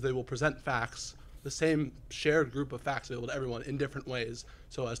 because they will present facts, the same shared group of facts available to everyone in different ways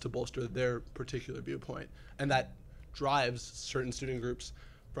so as to bolster their particular viewpoint. And that drives certain student groups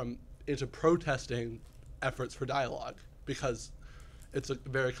into protesting efforts for dialogue, because it's a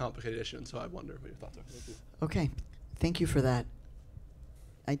very complicated issue. And so I wonder what your thoughts are. Thank you. Okay, thank you for that.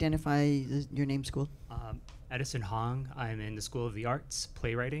 Identify your name, school. Edison Hong. I'm in the School of the Arts,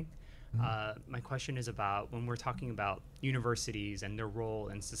 playwriting. My question is about when we're talking about universities and their role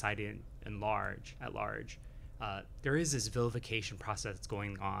in society at large, there is this vilification process that's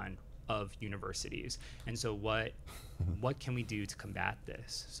going on of universities. And so what can we do to combat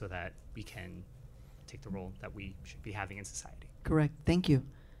this so that we can take the role that we should be having in society? Correct, thank you.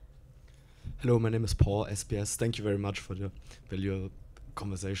 Hello, my name is Paul, SBS. Thank you very much for the valuable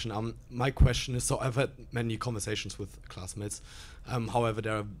conversation. My question is, so I've had many conversations with classmates.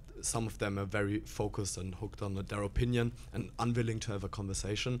 However, some of them are very focused and hooked on their opinion and unwilling to have a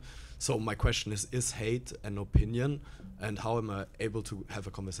conversation. So my question is hate an opinion, and how am I able to have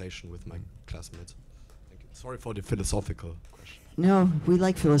a conversation with my classmates? Thank you. Sorry for the philosophical question. No, we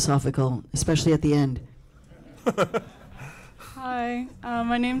like philosophical, especially at the end. Hi,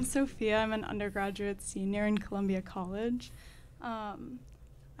 my name is Sophia. I'm an undergraduate senior in Columbia College.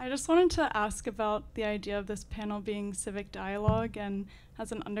 I just wanted to ask about the idea of this panel being civic dialogue, and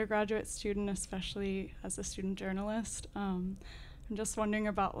as an undergraduate student, especially as a student journalist, I'm just wondering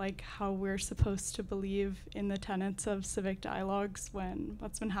about like how we're supposed to believe in the tenets of civic dialogues when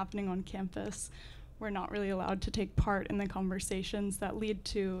what's been happening on campus, we're not really allowed to take part in the conversations that lead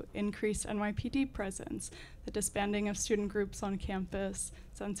to increased NYPD presence, the disbanding of student groups on campus,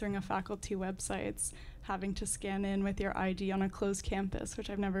 censoring of faculty websites, having to scan in with your ID on a closed campus, which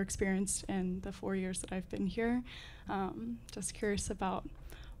I've never experienced in the 4 years that I've been here. Just curious about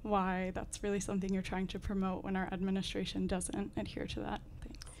why that's really something you're trying to promote when our administration doesn't adhere to that.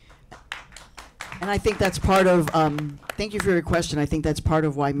 Thanks. And I think that's part of, thank you for your question. I think that's part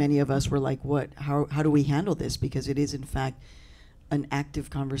of why many of us were like, how do we handle this? Because it is in fact an active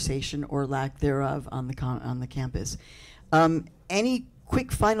conversation or lack thereof on the campus. Any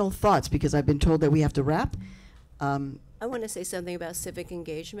quick final thoughts? Because I've been told that we have to wrap. I want to say something about civic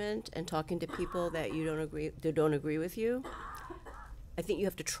engagement and talking to people that don't agree with you. I think you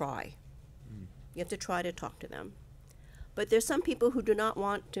have to try. You have to try to talk to them. But there's some people who do not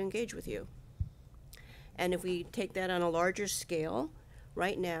want to engage with you. And if we take that on a larger scale,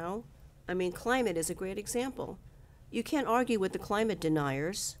 right now, I mean, climate is a great example. You can't argue with the climate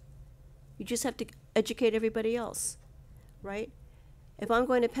deniers. You just have to educate everybody else, right? If I'm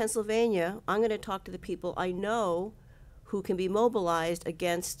going to Pennsylvania, I'm going to talk to the people I know who can be mobilized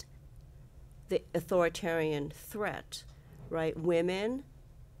against the authoritarian threat, right? Women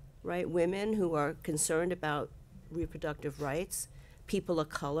who are concerned about reproductive rights, people of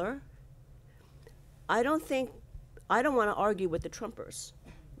color. I don't want to argue with the Trumpers,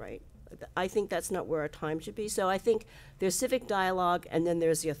 right? I think that's not where our time should be. So I think there's civic dialogue and then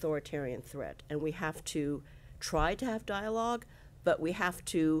there's the authoritarian threat. And we have to try to have dialogue, but we have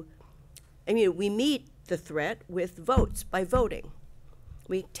to, we meet the threat with votes, by voting.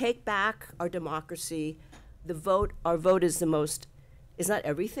 We take back our democracy. Our vote is not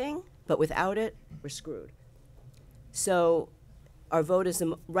everything, but without it, we're screwed. So our vote is,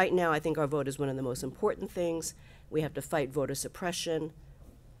 right now, I think our vote is one of the most important things. We have to fight voter suppression,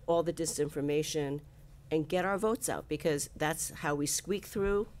 all the disinformation, and get our votes out, because that's how we squeaked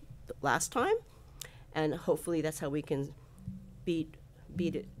through last time, and hopefully that's how we can beat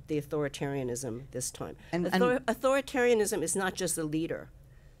the authoritarianism this time. Authoritarianism is not just the leader.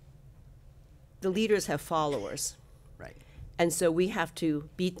 The leaders have followers. Right. And so we have to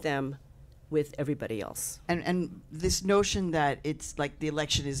beat them with everybody else. And this notion that it's like the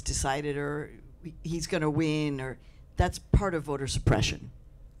election is decided or he's going to win, or that's part of voter suppression.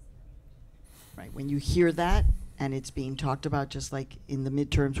 Right? When you hear that and it's being talked about, just like in the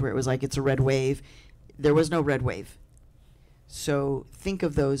midterms where it was like it's a red wave, there was no red wave. So think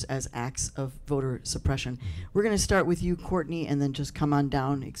of those as acts of voter suppression. We're going to start with you, Courtney, and then just come on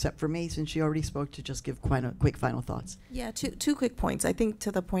down, except for May, since she already spoke, to just give quite a quick final thoughts. Yeah, two quick points. I think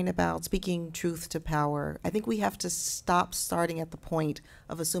to the point about speaking truth to power, I think we have to stop starting at the point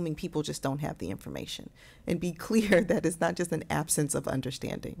of assuming people just don't have the information and be clear that it's not just an absence of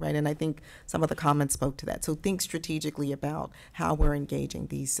understanding, right? And I think some of the comments spoke to that. So think strategically about how we're engaging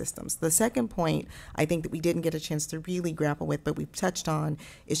these systems. The second point, I think that we didn't get a chance to really grapple with, but we've touched on,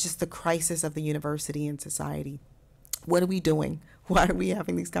 is just the crisis of the university and society. What are we doing? Why are we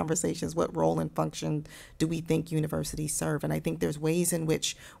having these conversations? What role and function do we think universities serve? And I think there's ways in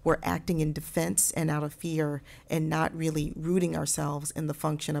which we're acting in defense and out of fear and not really rooting ourselves in the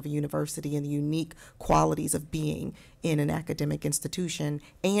function of a university and the unique qualities of being in an academic institution,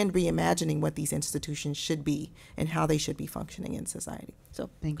 and reimagining what these institutions should be and how they should be functioning in society. So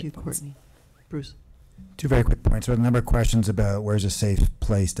thank you, Courtney. Bruce. Two very quick points. So a number of questions about where's a safe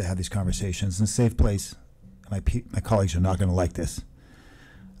place to have these conversations. And a safe place, my colleagues are not going to like this,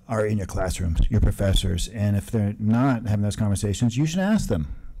 are in your classrooms, your professors. And if they're not having those conversations, you should ask them.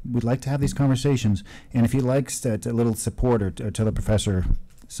 We'd like to have these conversations. And if you'd like a little support or tell the professor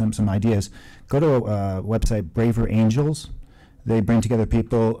some ideas, go to a website, Braver Angels. They bring together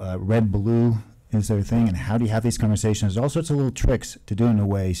people, red, blue is their thing, and how do you have these conversations? There's all sorts of little tricks to do it in a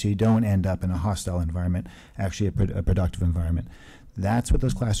way so you don't end up in a hostile environment, actually a productive environment. That's what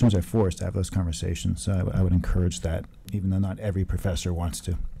those classrooms are for, is to have those conversations. So I would encourage that, even though not every professor wants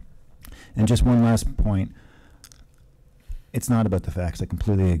to. And just one last point. It's not about the facts. I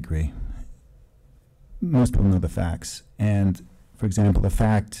completely agree. Most people know the facts. And, for example, the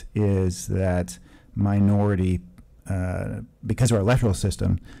fact is that minority, because of our electoral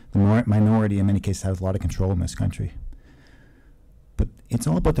system, the minority in many cases has a lot of control in this country. But it's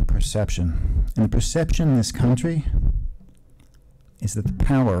all about the perception. And the perception in this country is that the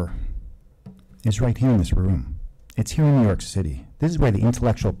power is right here in this room. It's here in New York City. This is where the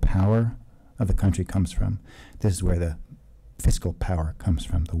intellectual power of the country comes from. This is where the fiscal power comes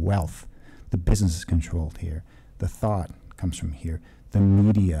from, the wealth. The business is controlled here. The thought comes from here. The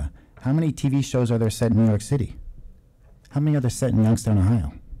media. How many TV shows are there set in New York City? How many are there set in Youngstown,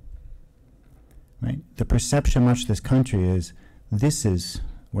 Ohio? Right? The perception much of this country is this is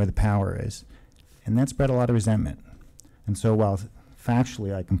where the power is. And that's bred a lot of resentment. And so while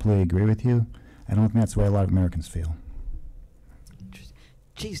factually I completely agree with you, I don't think that's the way a lot of Americans feel.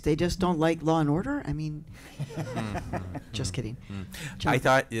 Geez, they just don't like law and order? I mean, just kidding. I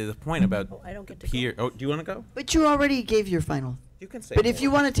thought the point about I don't get to peer. Oh, do you want to go? But you already gave your final. You can say. But if more.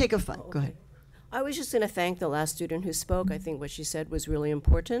 you want to take a go ahead. I was just going to thank the last student who spoke. I think what she said was really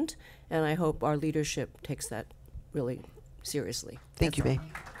important, and I hope our leadership takes that really seriously. Thank you, babe.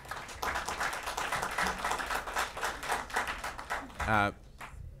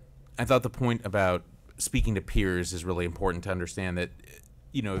 I thought the point about speaking to peers is really important to understand that,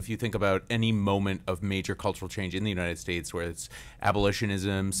 you know, if you think about any moment of major cultural change in the United States, where it's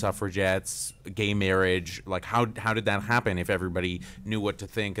abolitionism, suffragettes, gay marriage, like how did that happen if everybody knew what to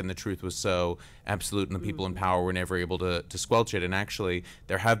think and the truth was so absolute and the people in power were never able to squelch it? And actually,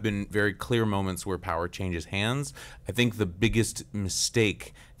 there have been very clear moments where power changes hands. I think the biggest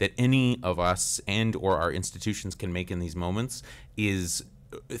mistake that any of us and or our institutions can make in these moments is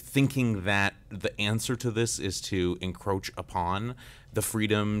thinking that the answer to this is to encroach upon the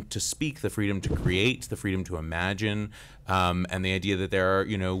freedom to speak, the freedom to create, the freedom to imagine, and the idea that there are,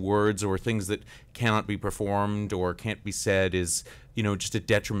 you know, words or things that cannot be performed or can't be said is, you know, just a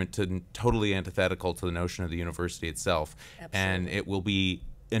detriment to, totally antithetical to the notion of the university itself. Absolutely. And it will be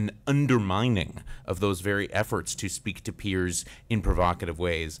an undermining of those very efforts to speak to peers in provocative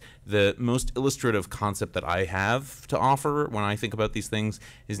ways. The most illustrative concept that I have to offer when I think about these things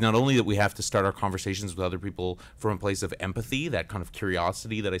is not only that we have to start our conversations with other people from a place of empathy, that kind of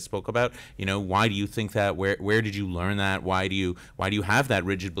curiosity that I spoke about. You know, why do you think that? Where did you learn that? Why do you have that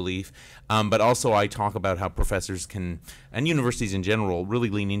rigid belief? But also I talk about how professors can, and universities in general, really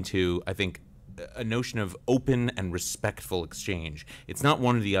lean into, I think, a notion of open and respectful exchange. It's not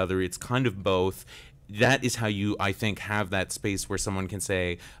one or the other, it's kind of both. That is how you, I think, have that space where someone can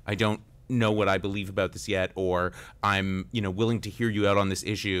say, I don't know what I believe about this yet, or I'm, you know, willing to hear you out on this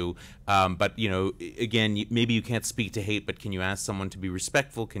issue, but, you know, again, maybe you can't speak to hate, but can you ask someone to be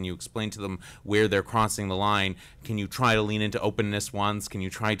respectful? Can you explain to them where they're crossing the line? Can you try to lean into openness once? Can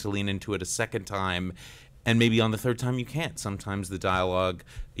you try to lean into it a second time? And maybe on the third time you can't. Sometimes the dialogue,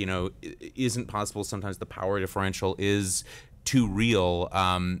 you know, isn't possible. Sometimes the power differential is too real.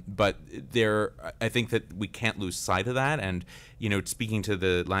 But I think that we can't lose sight of that. And, you know, speaking to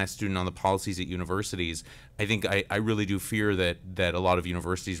the last student on the policies at universities, I think I really do fear that a lot of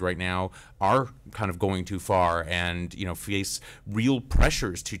universities right now are kind of going too far and, you know, face real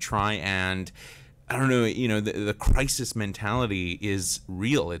pressures to try and, I don't know, you know, the crisis mentality is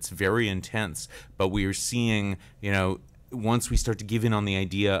real. It's very intense. But we are seeing, you know, once we start to give in on the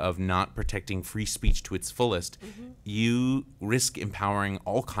idea of not protecting free speech to its fullest, you risk empowering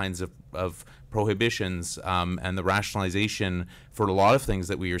all kinds of prohibitions, and the rationalization for a lot of things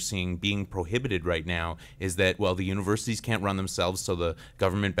that we are seeing being prohibited right now is that, well, the universities can't run themselves, so the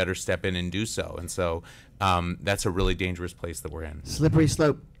government better step in and do so. And so that's a really dangerous place that we're in. Slippery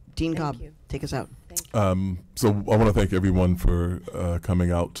slope. Dean Thank Cobb, you. take us out. So I want to thank everyone for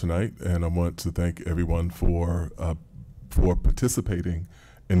coming out tonight, and I want to thank everyone for participating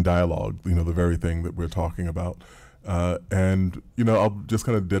in dialogue, you know, the very thing that we're talking about. And, you know, I'll just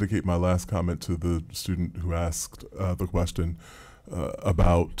kind of dedicate my last comment to the student who asked the question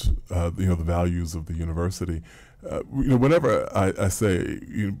about, you know, the values of the university. You know, whenever I say,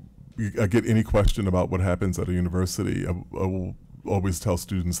 I get any question about what happens at a university, I will always tell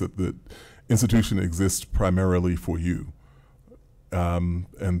students that the institution exists primarily for you,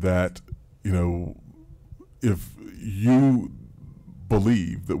 and that, you know, if you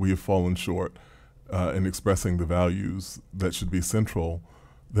believe that we have fallen short in expressing the values that should be central,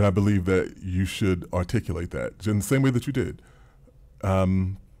 then I believe that you should articulate that in the same way that you did,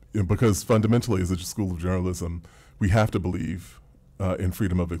 because fundamentally, as a school of journalism, we have to believe in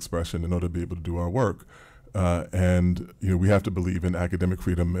freedom of expression in order to be able to do our work. And, you know, we have to believe in academic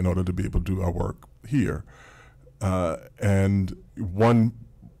freedom in order to be able to do our work here. And one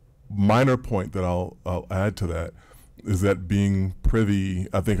minor point that I'll add to that is that being privy,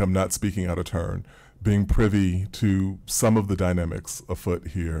 I think I'm not speaking out of turn, being privy to some of the dynamics afoot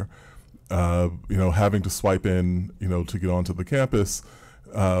here, you know, having to swipe in, you know, to get onto the campus,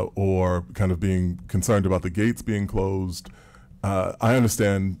 or kind of being concerned about the gates being closed. I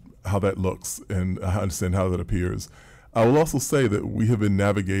understand how that looks and I understand how that appears. I will also say that we have been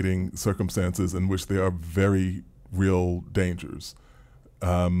navigating circumstances in which there are very real dangers.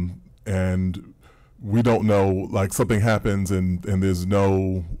 And we don't know, like something happens and there's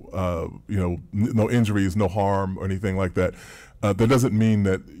no, no injuries, no harm or anything like that. That doesn't mean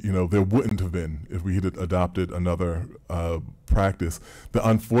that, there wouldn't have been if we had adopted another practice. The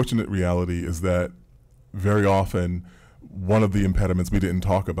unfortunate reality is that very often one of the impediments we didn't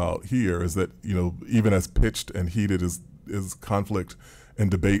talk about here is that, even as pitched and heated as conflict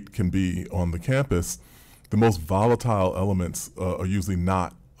and debate can be on the campus, the most volatile elements are usually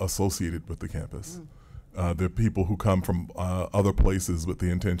not associated with the campus. There are people who come from other places with the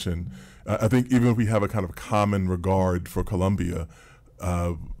intention. I think even if we have a kind of common regard for Columbia,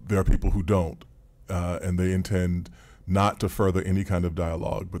 there are people who don't, and they intend not to further any kind of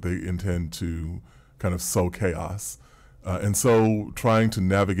dialogue, but they intend to kind of sow chaos. And so trying to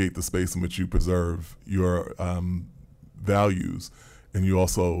navigate the space in which you preserve your values and you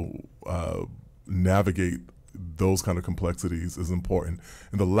also navigate those kind of complexities is important.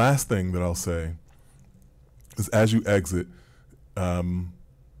 And the last thing that I'll say is as you exit,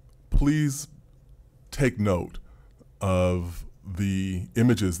 please take note of the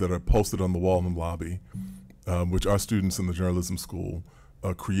images that are posted on the wall in the lobby, which our students in the journalism school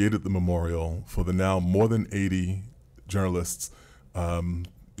created the memorial for the now more than 80 journalists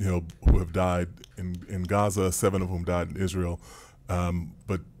who have died in Gaza, 7 of whom died in Israel,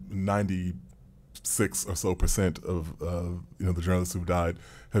 but 96 or so % of the journalists who've died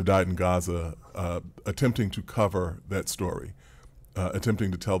have died in Gaza, attempting to cover that story,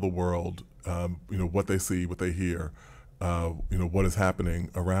 attempting to tell the world, what they see, what they hear, what is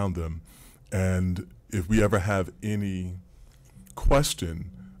happening around them. And if we ever have any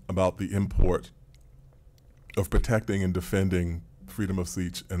question about the import of protecting and defending freedom of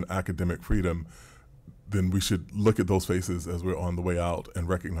speech and academic freedom, then we should look at those faces as we're on the way out and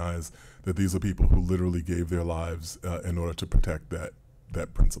recognize that these are people who literally gave their lives in order to protect that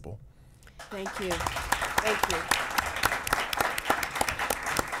principle. Thank you. Thank you.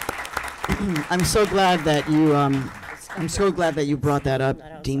 I'm so glad that you brought that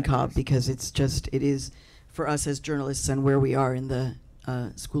up, Dean Cobb, because it is for us as journalists and where we are in the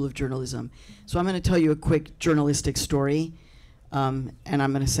School of Journalism. So I'm going to tell you a quick journalistic story, and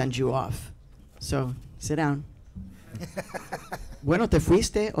I'm going to send you off. So sit down. Bueno, te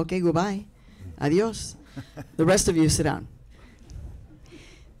fuiste. Okay, goodbye. Adios. The rest of you sit down.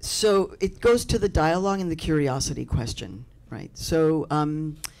 So it goes to the dialogue and the curiosity question, right? So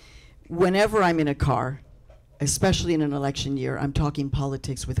whenever I'm in a car, especially in an election year, I'm talking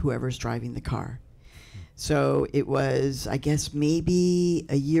politics with whoever's driving the car. So it was, I guess, maybe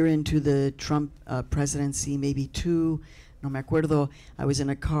a year into the Trump presidency, maybe 2, no me acuerdo. I was in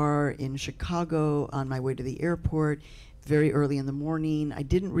a car in Chicago on my way to the airport, very early in the morning. I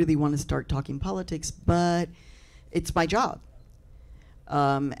didn't really want to start talking politics, but it's my job.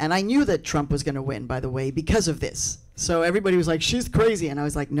 And I knew that Trump was going to win, by the way, because of this. So everybody was like, she's crazy. And I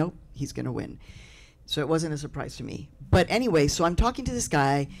was like, nope, he's going to win. So it wasn't a surprise to me. But anyway, so I'm talking to this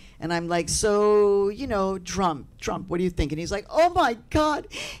guy, and I'm like, so, Trump, what do you think? And he's like, oh, my God,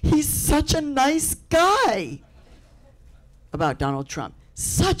 he's such a nice guy. About Donald Trump.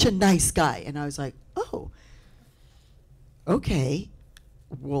 Such a nice guy. And I was like, oh, okay.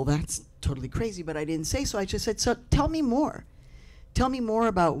 Well, that's totally crazy, but I didn't say so. I just said, so tell me more. Tell me more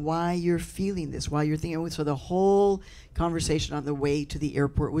about why you're feeling this, why you're thinking. So the whole conversation on the way to the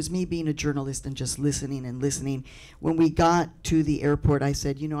airport was me being a journalist and just listening and listening. When we got to the airport, I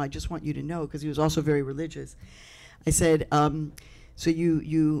said, I just want you to know, because he was also very religious. I said, so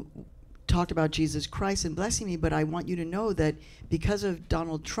you talked about Jesus Christ and blessing me, but I want you to know that because of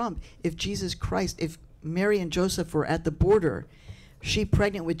Donald Trump, if Mary and Joseph were at the border, she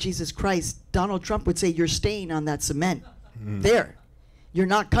pregnant with Jesus Christ, Donald Trump would say, you're staying on that cement there. You're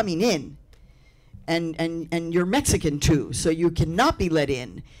not coming in. And you're Mexican too, so you cannot be let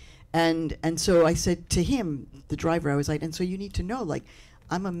in. And so I said to him, the driver, I was like, and so you need to know, like,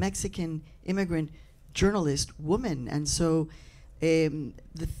 I'm a Mexican immigrant journalist woman, and so the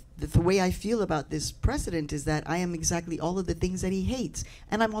way I feel about this president is that I am exactly all of the things that he hates,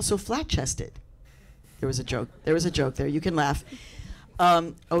 and I'm also flat-chested. There was a joke there. You can laugh.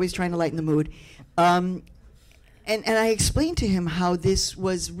 Always trying to lighten the mood. And I explained to him how this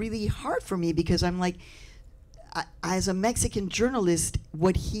was really hard for me, because I'm like, as a Mexican journalist,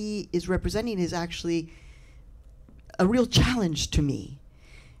 what he is representing is actually a real challenge to me.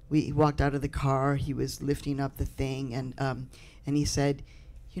 We walked out of the car. He was lifting up the thing, and he said,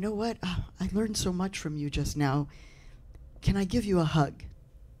 you know what? I learned so much from you just now. Can I give you a hug?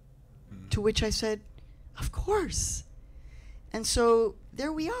 To which I said, of course. And so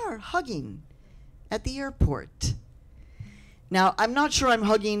there we are, hugging at the airport. Now, I'm not sure I'm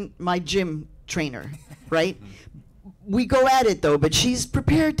hugging my gym trainer, right? We go at it, though, but she's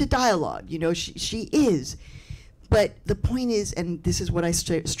prepared to dialogue. You know, she is. But the point is, and this is what I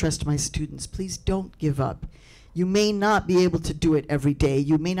stress to my students, please don't give up. You may not be able to do it every day.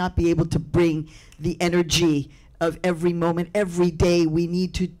 You may not be able to bring the energy of every moment. Every day we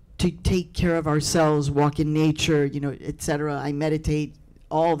need to take care of ourselves, walk in nature, you know, etc. I meditate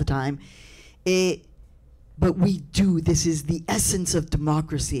all the time. But we do. This is the essence of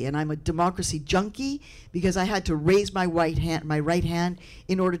democracy, and I'm a democracy junkie because I had to raise my right hand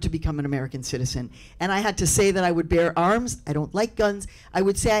in order to become an American citizen, and I had to say that I would bear arms. I don't like guns. I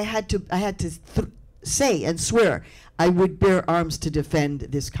would say I had to say and swear I would bear arms to defend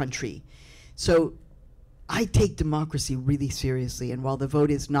this country. So I take democracy really seriously, and while the vote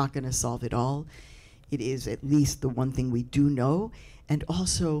is not going to solve it all, it is at least the one thing we do know. And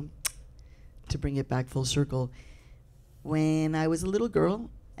also, to bring it back full circle, when I was a little girl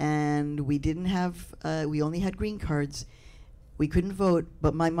and we didn't have, we only had green cards, we couldn't vote,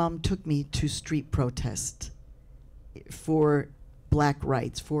 but my mom took me to street protest for black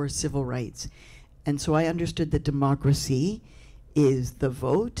rights, for civil rights. And so I understood that democracy is the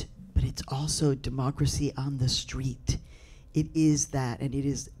vote, but it's also democracy on the street. It is that, and it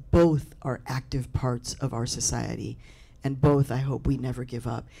is both are active parts of our society. And both, I hope we never give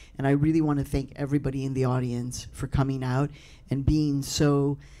up. And I really want to thank everybody in the audience for coming out and being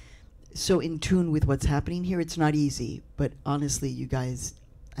so in tune with what's happening here. It's not easy, but honestly, you guys,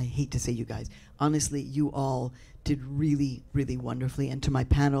 I hate to say you guys, honestly, you all did really, really wonderfully. And to my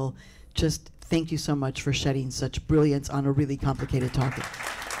panel, just thank you so much for shedding such brilliance on a really complicated topic.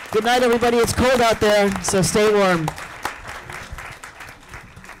 Good night, everybody. It's cold out there, so stay warm.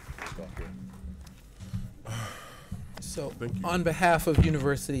 So, on behalf of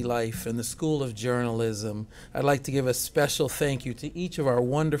University Life and the School of Journalism, I'd like to give a special thank you to each of our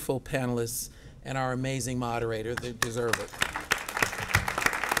wonderful panelists and our amazing moderator. They deserve it.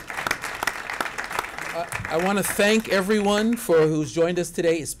 I want to thank everyone who's joined us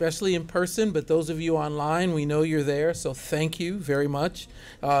today, especially in person, but those of you online, we know you're there, so thank you very much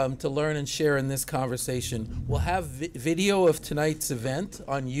to learn and share in this conversation. We'll have video of tonight's event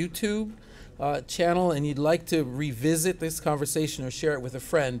on YouTube channel, and you'd like to revisit this conversation or share it with a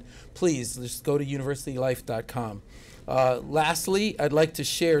friend, please just go to universitylife.com. Lastly, I'd like to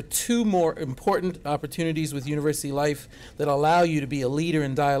share two more important opportunities with University Life that allow you to be a leader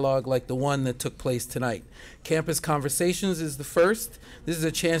in dialogue like the one that took place tonight. Campus Conversations is the first. This is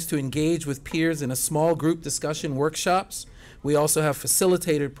a chance to engage with peers in a small group discussion workshops. We also have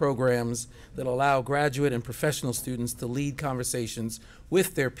facilitated programs that allow graduate and professional students to lead conversations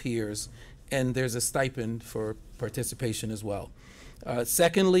with their peers, and there's a stipend for participation as well.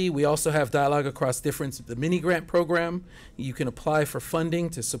 Secondly, we also have Dialogue Across Difference, the mini-grant program. You can apply for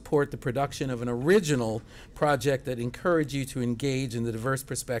funding to support the production of an original project that encourages you to engage in the diverse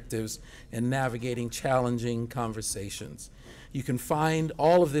perspectives and navigating challenging conversations. You can find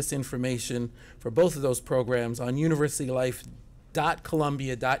all of this information for both of those programs on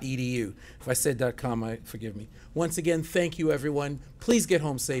universitylife.columbia.edu. If I said .com, forgive me. Once again, thank you, everyone. Please get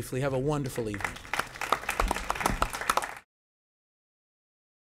home safely. Have a wonderful evening.